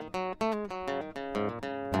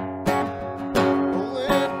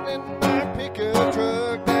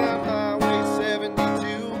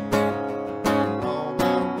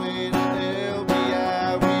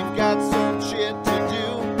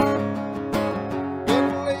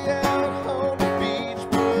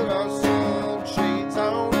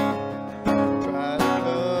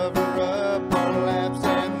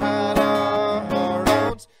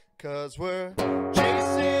 We're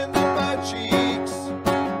chasing the mud cheeks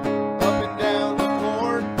up and down the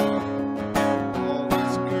court. All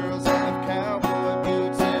these girls have cowboy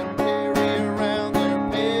boots and carry around their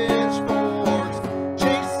pitchforks.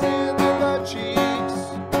 Chasing the mud cheeks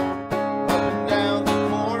up and down the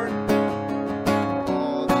court.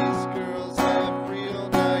 All these girls have real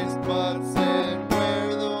nice butts and wear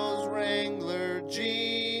those Wrangler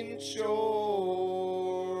jean shorts.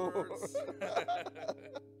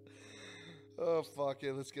 Oh, fuck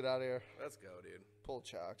it. Let's get out of here. Let's go, dude. Pull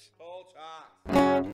chocks. Pull chocks.